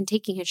and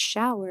taking a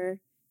shower,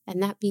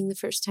 and that being the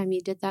first time you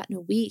did that in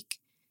a week,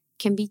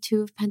 can be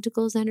Two of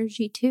Pentacles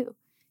energy too.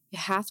 You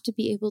have to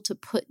be able to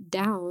put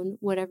down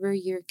whatever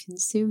you're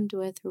consumed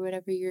with or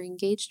whatever you're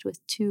engaged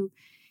with to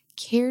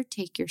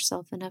caretake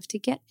yourself enough to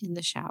get in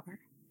the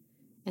shower.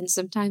 And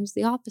sometimes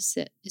the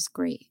opposite is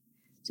great.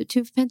 So Two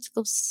of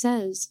Pentacles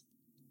says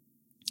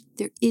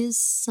there is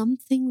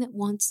something that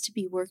wants to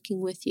be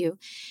working with you.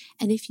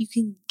 And if you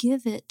can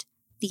give it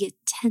the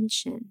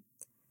attention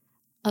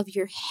of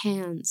your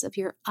hands, of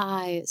your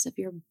eyes, of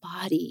your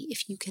body,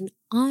 if you can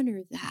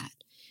honor that,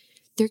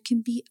 there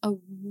can be a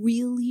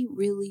really,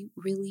 really,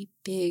 really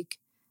big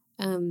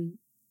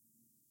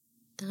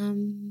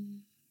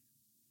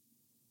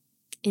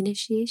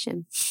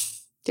initiation.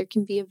 There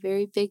can be a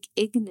very big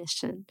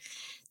ignition.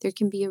 There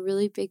can be a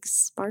really big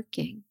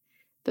sparking.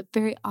 But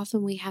very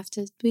often we have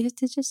to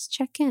just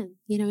check in.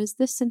 Is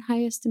this in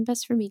highest and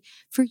best for me?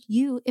 For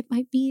you, it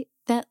might be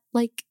that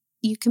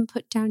you can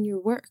put down your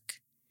work.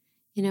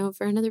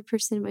 For another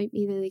person, it might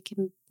be that they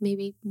can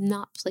maybe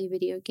not play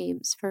video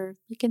games for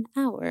an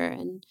hour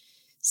and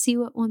see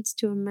what wants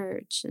to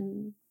emerge.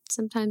 And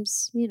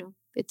sometimes,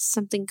 it's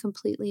something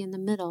completely in the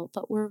middle,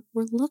 but we're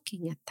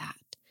looking at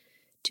that.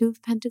 Two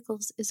of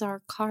Pentacles is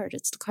our card.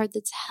 It's the card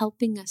that's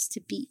helping us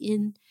to be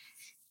in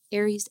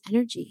Aries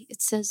energy.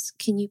 It says,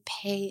 can you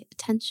pay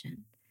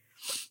attention?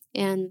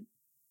 And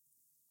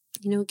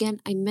Again,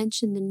 I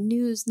mention the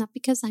news not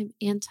because I'm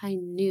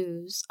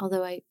anti-news,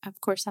 although I, of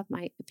course, have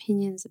my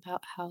opinions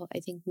about how I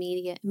think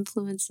media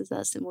influences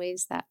us in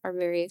ways that are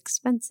very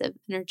expensive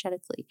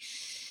energetically.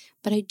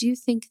 But I do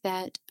think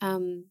that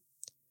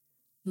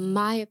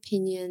my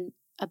opinion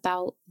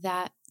about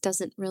that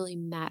doesn't really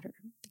matter,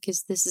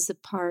 because this is a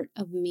part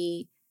of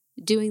me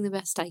doing the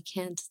best I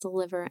can to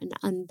deliver an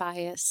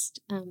unbiased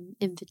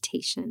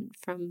invitation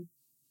from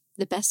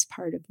the best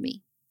part of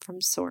me,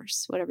 from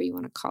source, whatever you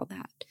want to call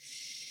that.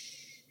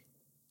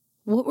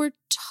 What we're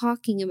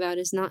talking about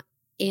is not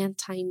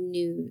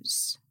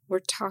anti-news. We're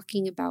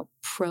talking about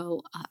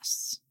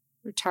pro-us.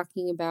 We're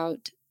talking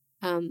about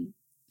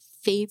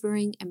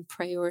favoring and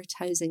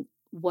prioritizing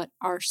what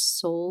our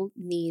soul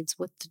needs,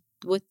 what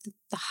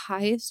the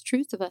highest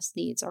truth of us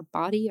needs, our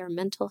body, our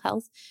mental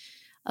health,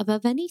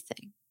 above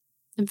anything.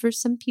 And for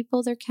some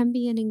people, there can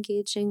be an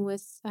engaging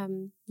with,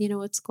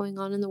 what's going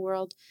on in the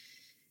world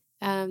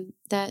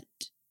that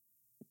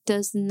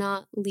does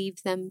not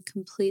leave them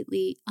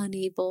completely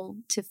unable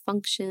to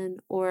function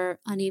or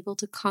unable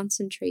to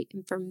concentrate.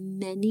 And for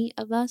many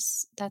of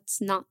us, that's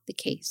not the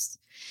case.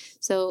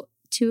 So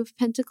Two of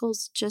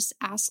Pentacles just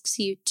asks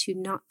you to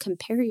not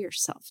compare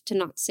yourself, to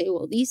not say,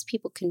 well, these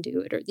people can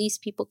do it, or these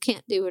people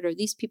can't do it, or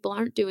these people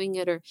aren't doing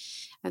it, or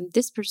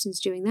this person's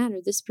doing that,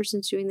 or this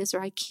person's doing this,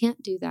 or I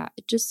can't do that.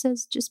 It just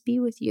says, just be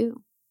with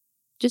you.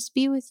 Just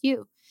be with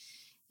you.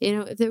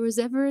 If there was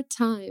ever a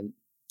time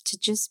to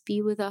just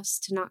be with us,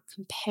 to not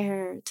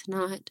compare, to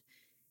not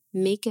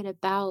make it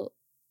about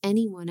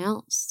anyone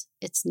else,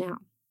 it's now.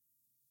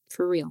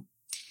 For real.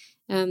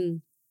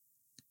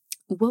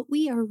 What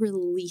we are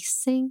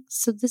releasing,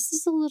 so this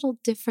is a little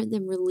different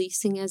than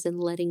releasing as in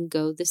letting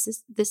go.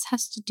 This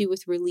has to do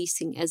with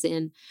releasing as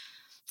in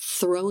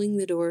throwing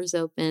the doors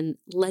open,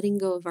 letting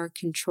go of our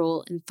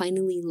control, and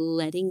finally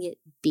letting it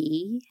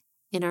be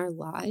in our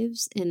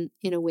lives in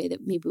a way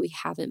that maybe we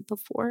haven't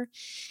before,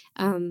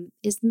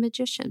 is the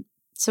Magician.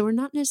 So we're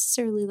not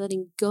necessarily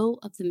letting go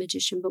of the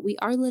Magician, but we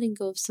are letting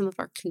go of some of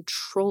our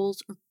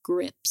controls or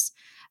grips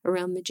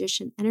around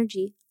Magician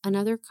energy,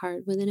 another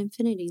card with an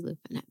infinity loop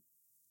in it.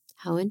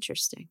 How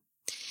interesting.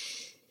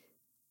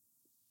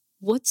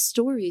 What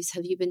stories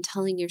have you been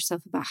telling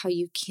yourself about how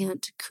you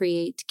can't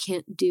create,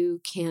 can't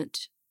do,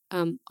 can't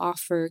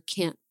offer,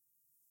 can't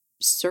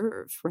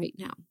serve right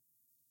now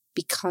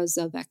because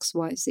of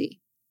XYZ?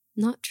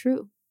 Not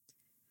true.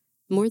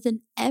 More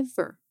than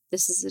ever,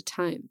 this is a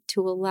time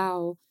to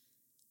allow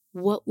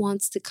what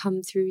wants to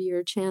come through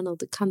your channel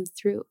to come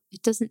through.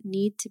 It doesn't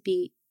need to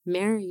be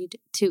married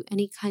to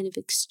any kind of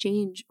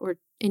exchange or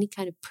any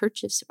kind of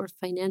purchase or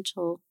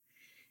financial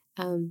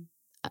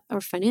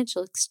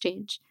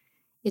exchange.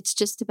 It's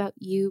just about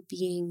you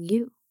being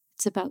you.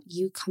 It's about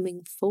you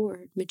coming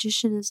forward.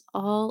 Magician is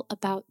all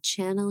about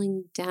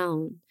channeling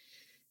down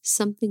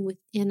something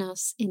within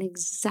us in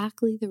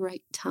exactly the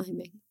right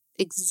timing,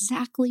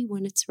 exactly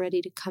when it's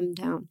ready to come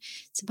down.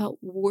 It's about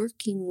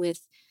working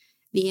with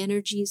the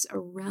energies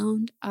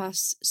around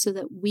us so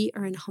that we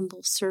are in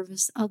humble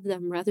service of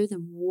them rather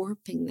than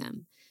warping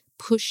them,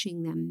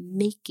 pushing them,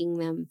 making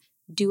them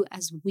do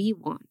as we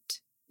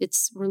want.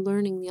 We're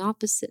learning the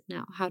opposite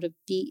now, how to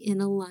be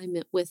in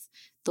alignment with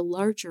the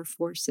larger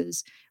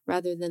forces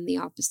rather than the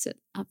opposite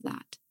of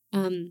that.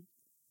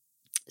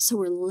 So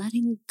we're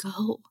letting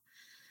go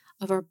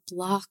of our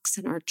blocks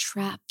and our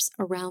traps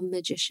around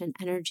Magician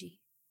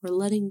energy. We're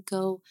letting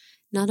go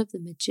not of the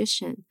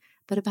Magician,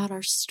 but about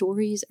our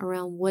stories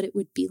around what it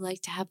would be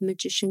like to have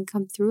Magician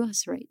come through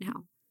us right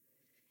now.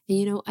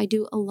 And I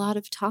do a lot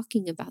of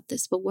talking about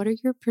this, but what are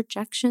your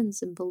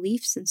projections and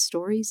beliefs and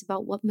stories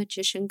about what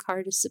Magician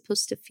card is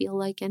supposed to feel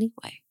like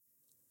anyway?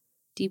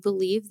 Do you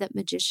believe that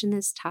Magician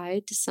is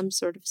tied to some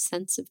sort of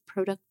sense of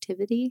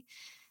productivity,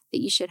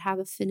 that you should have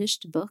a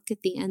finished book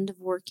at the end of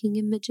working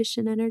in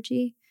Magician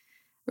energy?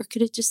 Or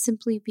could it just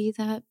simply be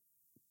that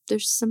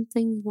there's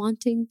something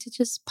wanting to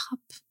just pop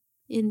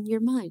in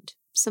your mind,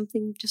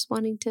 something just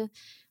wanting to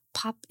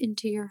pop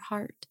into your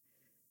heart,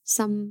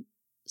 some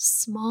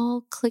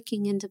small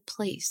clicking into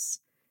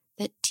place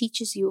that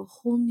teaches you a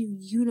whole new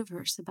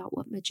universe about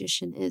what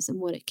Magician is and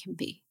what it can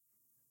be?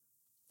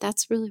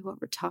 That's really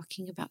what we're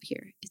talking about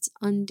here. It's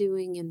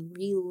undoing and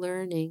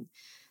relearning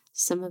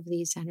some of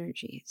these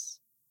energies.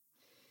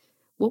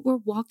 What we're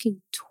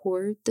walking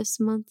toward this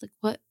month, like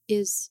what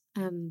is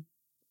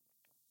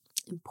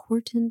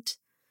important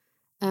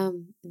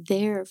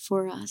there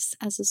for us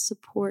as a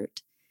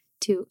support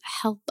to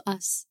help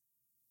us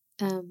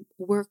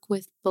work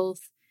with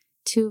both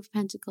Two of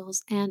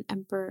Pentacles and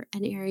Emperor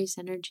and Aries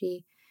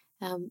energy.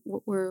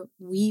 What we're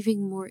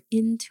weaving more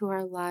into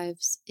our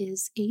lives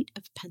is Eight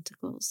of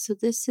Pentacles. So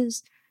this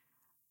is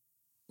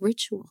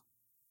ritual.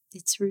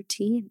 It's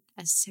routine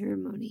as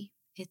ceremony.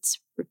 It's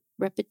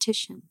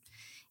repetition.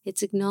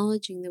 It's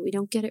acknowledging that we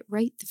don't get it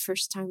right the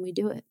first time we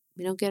do it.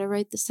 We don't get it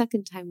right the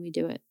second time we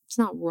do it. It's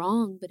not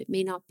wrong, but it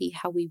may not be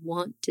how we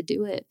want to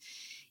do it.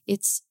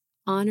 It's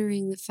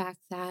honoring the fact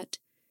that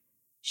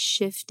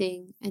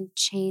shifting and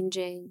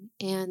changing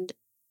and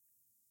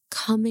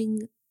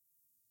coming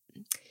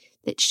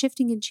that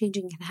shifting and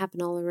changing can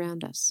happen all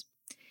around us.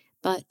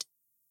 But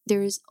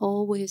there is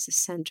always a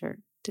center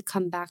to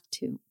come back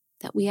to,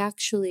 that we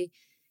actually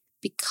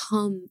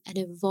become and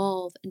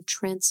evolve and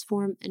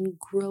transform and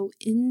grow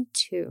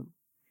into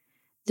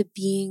the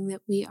being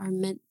that we are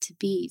meant to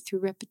be through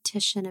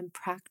repetition and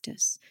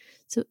practice.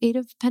 So Eight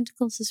of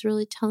Pentacles is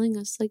really telling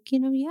us, like,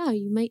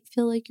 you might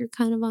feel like you're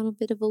kind of on a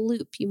bit of a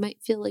loop. You might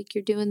feel like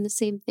you're doing the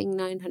same thing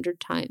 900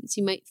 times.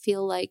 You might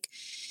feel like,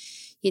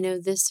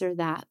 this or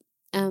that.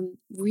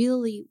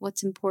 Really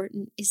what's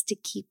important is to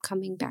keep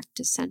coming back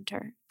to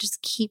center.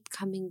 Just keep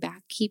coming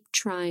back, keep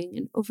trying.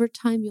 And over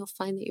time, you'll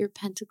find that your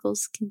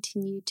pentacles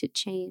continue to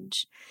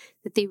change,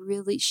 that they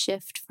really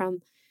shift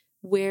from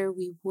where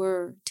we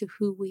were to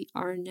who we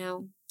are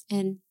now.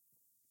 And,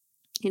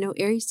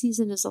 Aries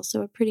season is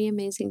also a pretty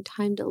amazing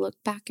time to look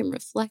back and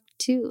reflect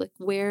too. Like,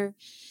 where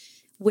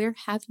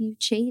have you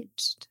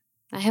changed?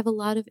 I have a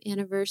lot of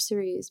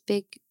anniversaries,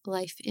 big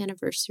life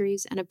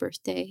anniversaries, and a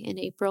birthday in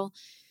April,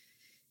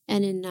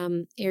 and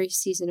in Aries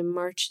season in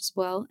March as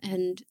well.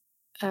 And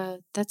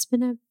that's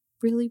been a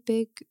really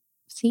big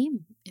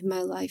theme in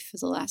my life for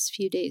the last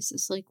few days.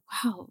 It's like,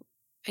 wow,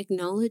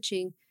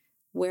 acknowledging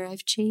where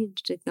I've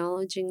changed,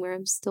 acknowledging where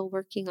I'm still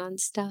working on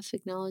stuff,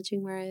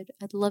 acknowledging where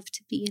I'd love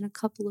to be in a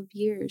couple of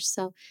years.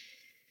 So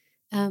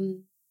I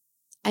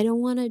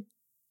don't want to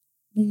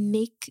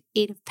make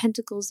Eight of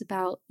Pentacles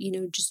about,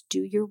 just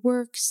do your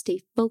work,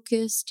 stay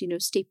focused,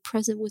 stay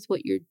present with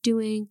what you're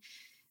doing,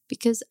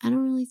 because I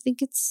don't really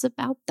think it's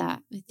about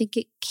that. I think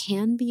it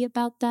can be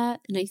about that.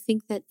 And I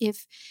think that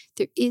if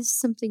there is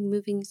something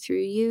moving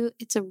through you,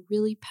 it's a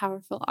really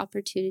powerful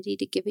opportunity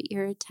to give it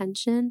your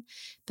attention.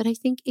 But I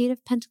think Eight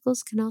of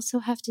Pentacles can also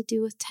have to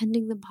do with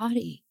tending the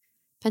body.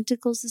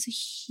 Pentacles is a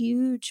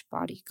huge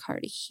body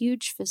card, a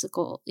huge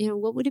physical.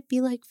 What would it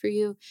be like for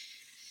you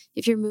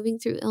if you're moving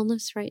through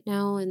illness right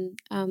now, and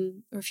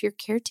or if you're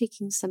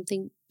caretaking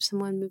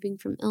someone moving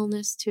from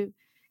illness, to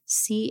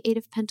see Eight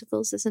of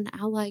Pentacles as an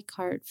ally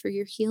card for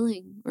your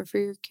healing or for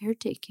your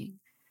caretaking?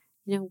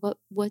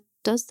 What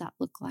does that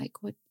look like?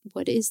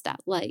 What is that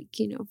like,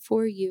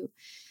 for you?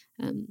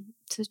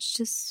 So it's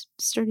just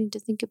starting to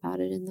think about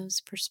it in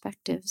those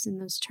perspectives, in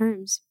those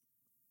terms.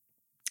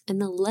 And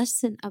the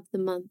lesson of the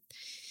month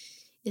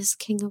is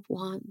King of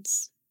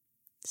Wands.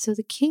 So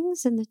the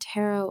kings in the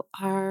tarot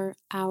are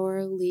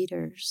our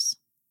leaders.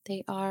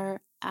 They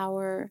are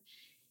our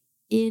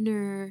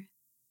inner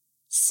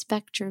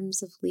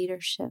spectrums of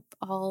leadership,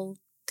 all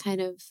kind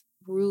of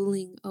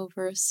ruling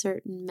over a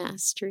certain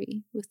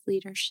mastery with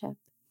leadership.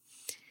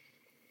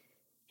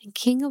 And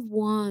King of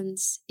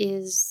Wands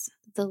is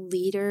the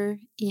leader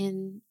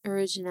in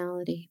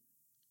originality,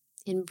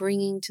 in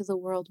bringing to the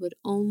world what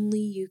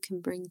only you can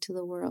bring to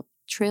the world,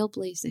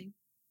 trailblazing,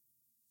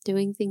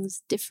 doing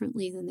things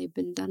differently than they've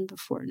been done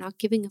before, not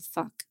giving a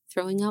fuck,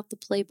 throwing out the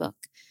playbook,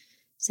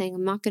 saying,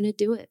 I'm not going to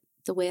do it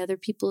the way other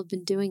people have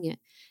been doing it.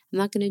 I'm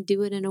not going to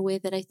do it in a way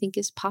that I think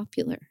is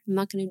popular. I'm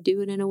not going to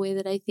do it in a way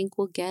that I think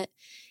will get,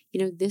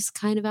 this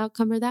kind of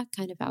outcome or that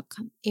kind of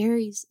outcome.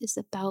 Aries is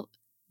about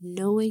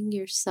knowing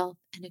yourself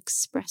and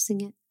expressing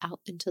it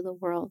out into the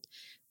world,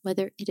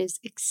 whether it is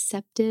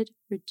accepted,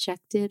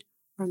 rejected,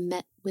 or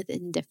met with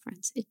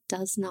indifference. It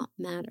does not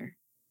matter.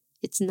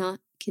 It's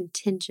not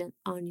contingent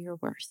on your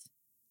worth.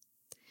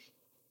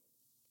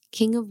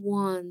 King of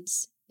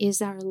Wands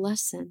is our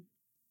lesson,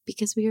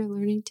 because we are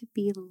learning to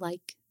be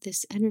like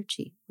this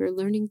energy. We're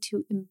learning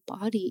to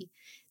embody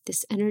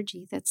this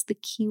energy. That's the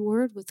key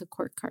word with the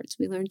court cards.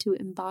 We learn to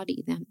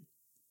embody them.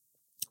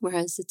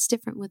 Whereas it's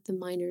different with the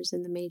minors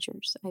and the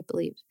majors, I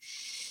believe.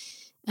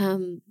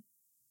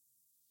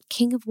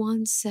 King of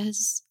Wands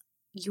says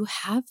you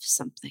have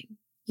something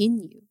in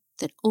you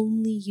that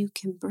only you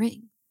can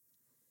bring.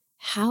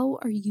 How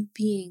are you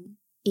being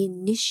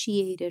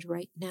initiated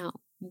right now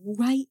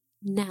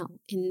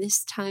in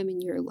this time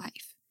in your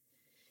life?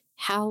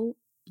 How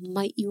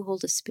might you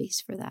hold a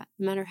space for that?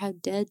 No matter how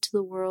dead to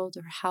the world,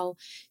 or how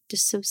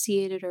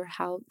dissociated, or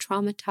how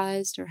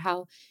traumatized, or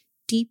how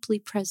deeply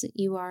present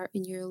you are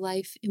in your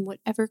life, in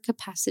whatever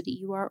capacity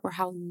you are, or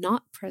how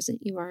not present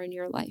you are in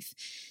your life,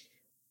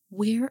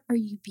 where are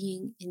you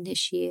being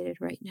initiated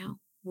right now?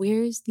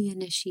 Where is the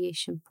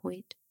initiation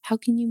point? How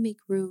can you make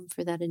room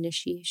for that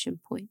initiation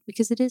point?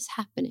 Because it is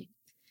happening,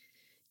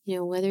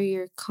 whether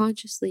you're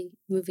consciously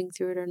moving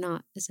through it or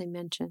not, as I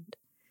mentioned.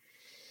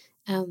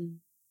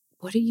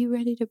 What are you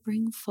ready to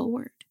bring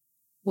forward?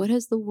 What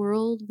has the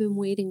world been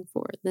waiting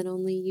for that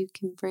only you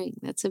can bring?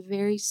 That's a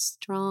very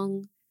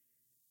strong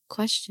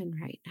question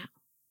right now,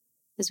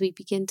 as we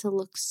begin to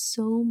look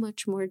so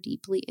much more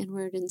deeply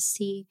inward and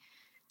see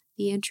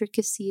the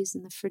intricacies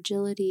and the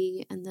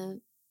fragility and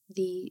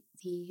the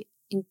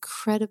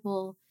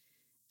incredible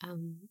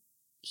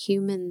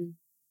human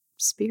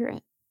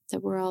spirit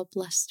that we're all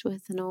blessed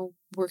with and all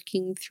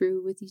working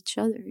through with each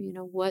other.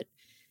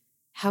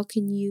 How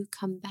can you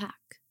come back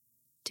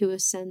to a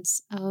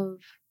sense of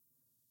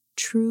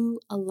true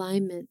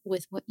alignment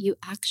with what you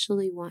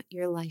actually want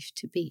your life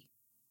to be,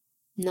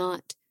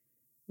 not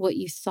what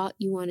you thought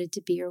you wanted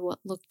to be or what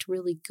looked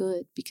really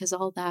good, because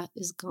all that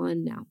is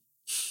gone now.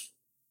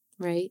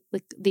 right?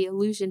 Like the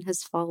illusion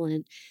has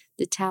fallen,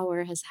 the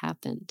tower has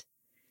happened.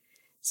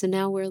 So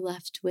now we're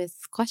left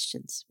with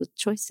questions, with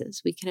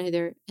choices. We can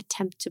either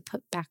attempt to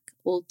put back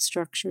old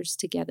structures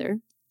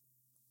together,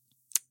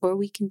 or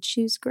we can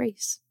choose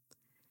grace,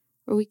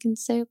 or we can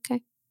say,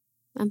 okay,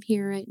 I'm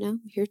here right now,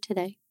 I'm here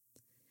today.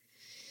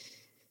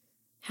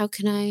 How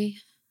can I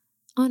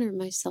honor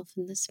myself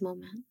in this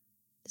moment?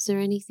 Is there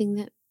anything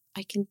that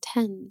I can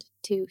tend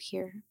to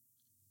here?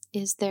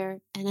 Is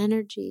there an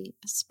energy,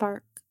 a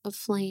spark, a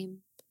flame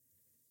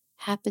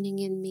happening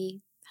in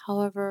me,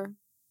 however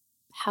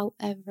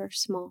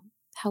small,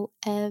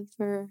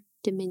 however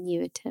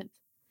diminutive,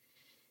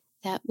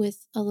 that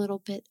with a little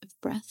bit of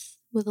breath,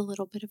 with a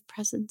little bit of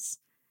presence,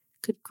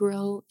 could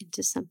grow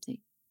into something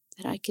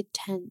that I could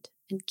tend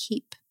and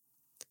keep?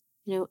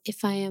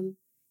 If I am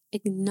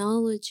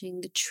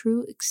acknowledging the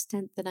true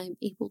extent that I'm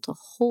able to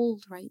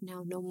hold right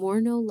now, no more,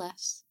 no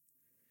less,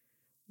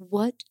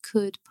 what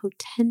could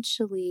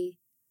potentially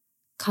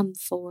come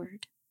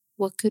forward?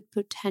 What could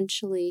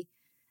potentially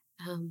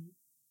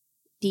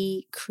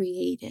be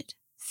created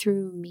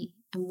through me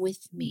and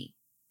with me?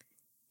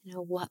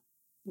 What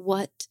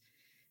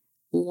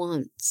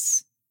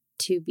wants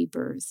to be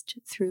birthed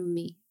through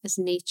me as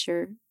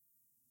nature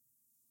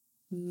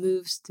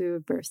moves through a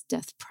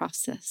birth-death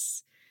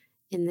process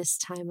in this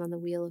time on the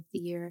wheel of the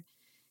year?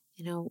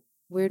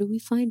 Where do we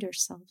find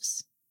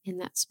ourselves in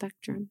that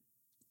spectrum?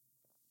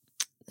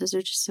 Those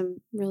are just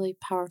some really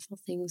powerful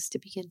things to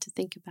begin to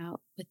think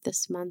about with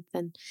this month.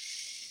 And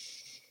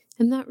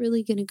I'm not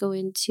really going to go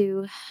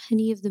into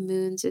any of the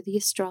moons or the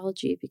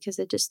astrology because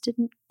I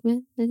didn't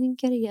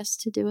get a yes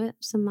to do it,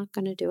 so I'm not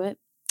going to do it.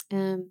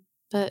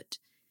 But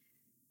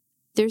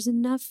there's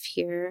enough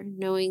here,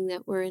 knowing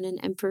that we're in an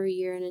Emperor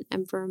year and an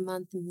Emperor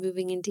month and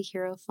moving into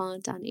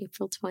Hierophant on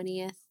April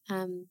 20th,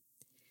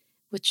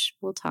 which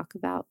we'll talk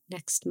about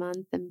next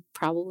month and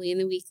probably in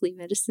the weekly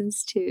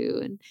medicines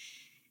too. And,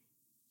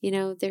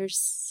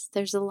 there's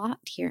a lot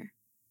here.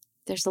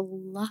 There's a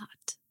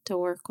lot to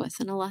work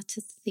with and a lot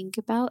to think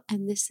about.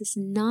 And this is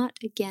not,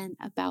 again,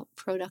 about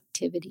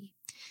productivity.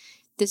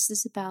 This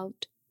is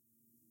about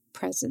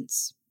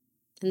presence.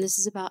 And this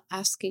is about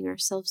asking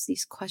ourselves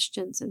these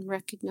questions and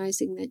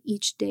recognizing that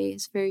each day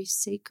is very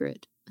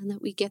sacred and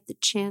that we get the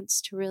chance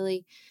to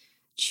really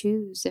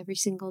choose every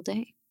single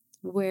day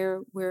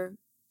where we're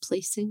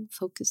placing,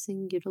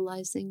 focusing,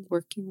 utilizing,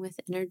 working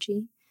with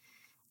energy,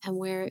 and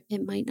where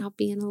it might not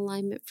be in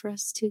alignment for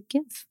us to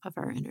give of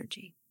our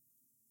energy.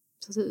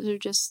 So those are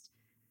just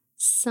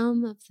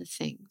some of the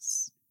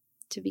things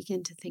to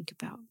begin to think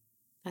about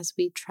as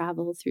we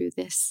travel through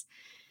this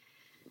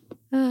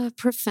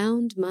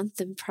profound month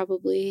and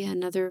probably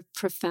another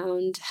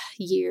profound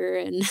year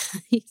and,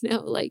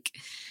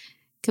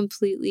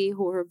 completely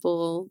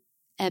horrible,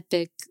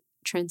 epic,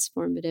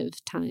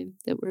 transformative time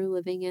that we're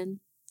living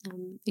in.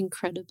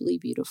 Incredibly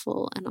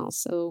beautiful and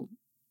also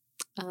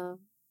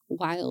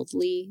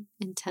wildly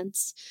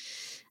intense.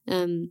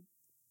 Who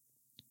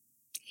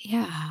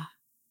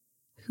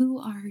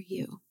are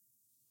you?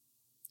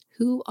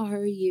 Who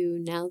are you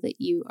now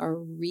that you are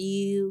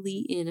really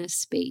in a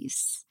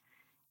space,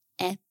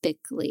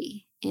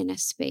 epically in a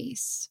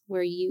space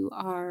where you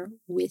are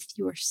with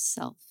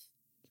yourself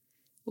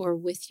or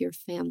with your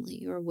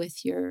family or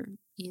with your,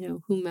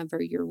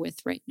 whomever you're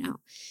with right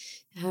now,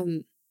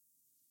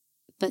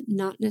 but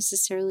not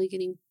necessarily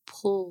getting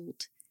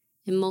pulled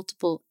in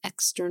multiple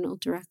external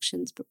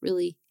directions, but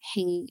really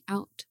hanging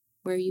out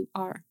where you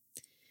are?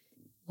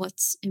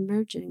 What's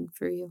emerging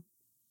for you?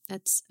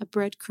 That's a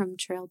breadcrumb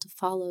trail to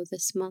follow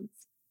this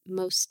month,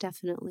 most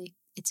definitely.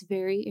 It's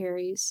very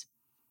Aries.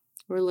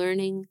 We're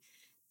learning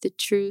the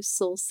true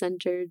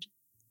soul-centered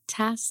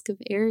task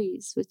of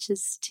Aries, which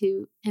is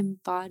to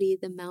embody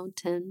the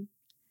mountain,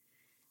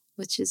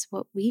 which is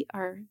what we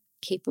are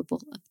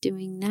capable of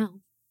doing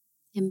now,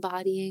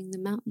 embodying the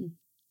mountain,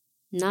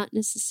 not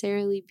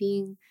necessarily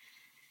being,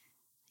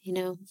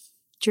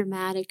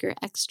 dramatic or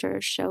extra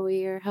or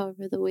showy or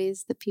however the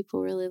ways that people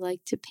really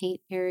like to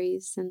paint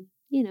Aries. And,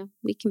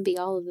 we can be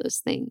all of those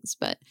things,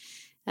 but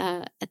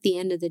at the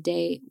end of the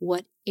day,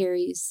 what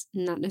Aries,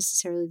 not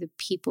necessarily the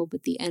people,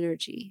 but the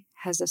energy,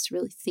 has us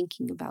really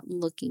thinking about and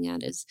looking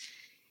at is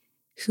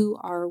who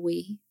are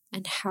we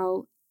and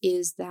how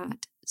is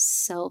that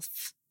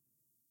self-wisdom,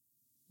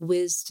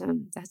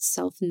 that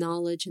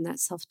self-knowledge, and that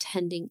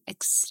self-tending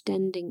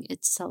extending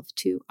itself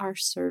to our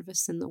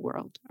service in the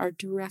world, our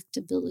direct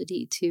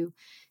ability to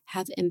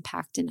have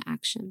impact and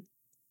action.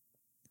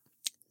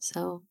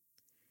 So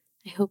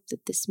I hope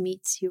that this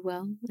meets you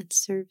well and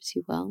serves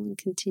you well and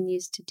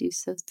continues to do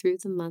so through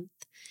the month.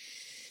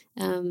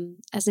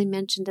 As I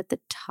mentioned at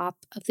the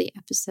top of the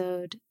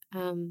episode,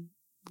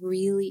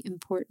 really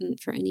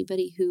important for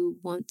anybody who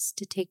wants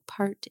to take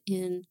part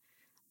in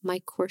my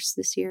course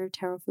this year,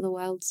 Tarot for the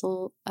Wild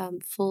Soul.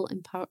 Full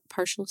and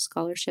partial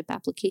scholarship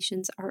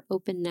applications are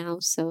open now.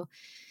 So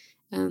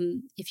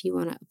if you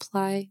want to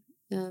apply,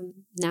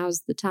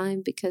 now's the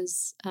time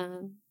because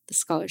the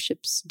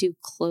scholarships do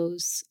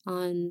close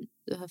on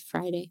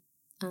Friday,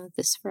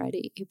 this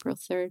Friday, April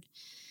 3rd.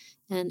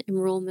 And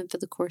enrollment for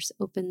the course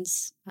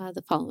opens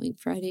the following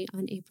Friday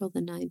on April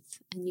the 9th,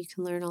 and you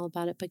can learn all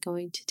about it by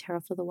going to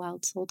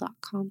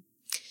tarotforthewildsoul.com.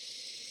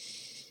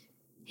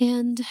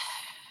 And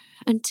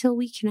until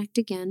we connect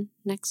again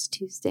next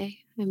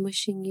Tuesday, I'm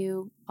wishing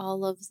you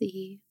all of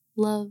the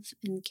love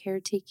and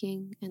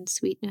caretaking and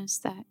sweetness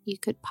that you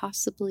could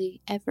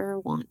possibly ever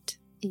want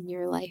in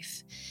your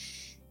life.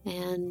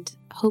 And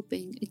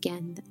hoping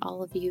again that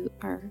all of you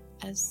are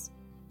as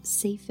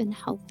safe and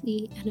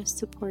healthy and as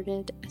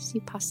supported as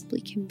you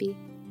possibly can be.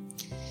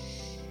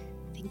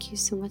 Thank you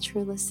so much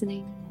for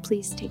listening.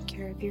 Please take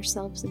care of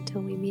yourselves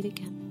until we meet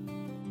again.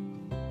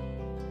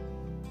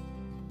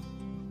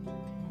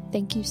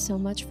 Thank you so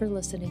much for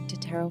listening to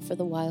Tarot for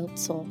the Wild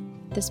Soul.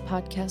 This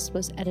podcast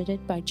was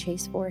edited by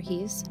Chase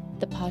Voorhees.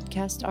 The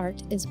podcast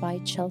art is by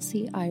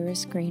Chelsea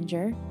Iris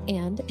Granger,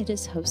 and it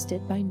is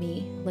hosted by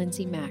me,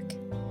 Lindsay Mack.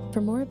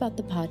 For more about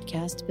the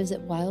podcast,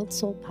 visit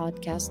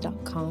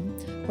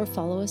wildsoulpodcast.com or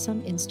follow us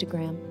on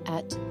Instagram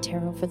at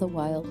Tarot for the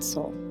Wild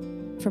Soul.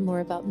 For more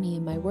about me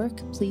and my work,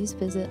 please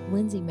visit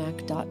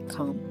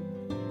lindsaymack.com.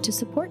 To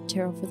support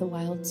Tarot for the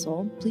Wild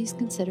Soul, please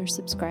consider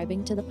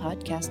subscribing to the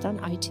podcast on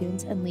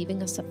iTunes and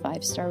leaving us a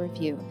 5-star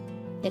review.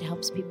 It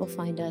helps people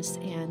find us,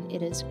 and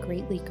it is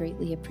greatly,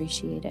 greatly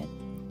appreciated.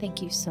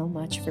 Thank you so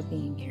much for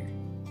being here.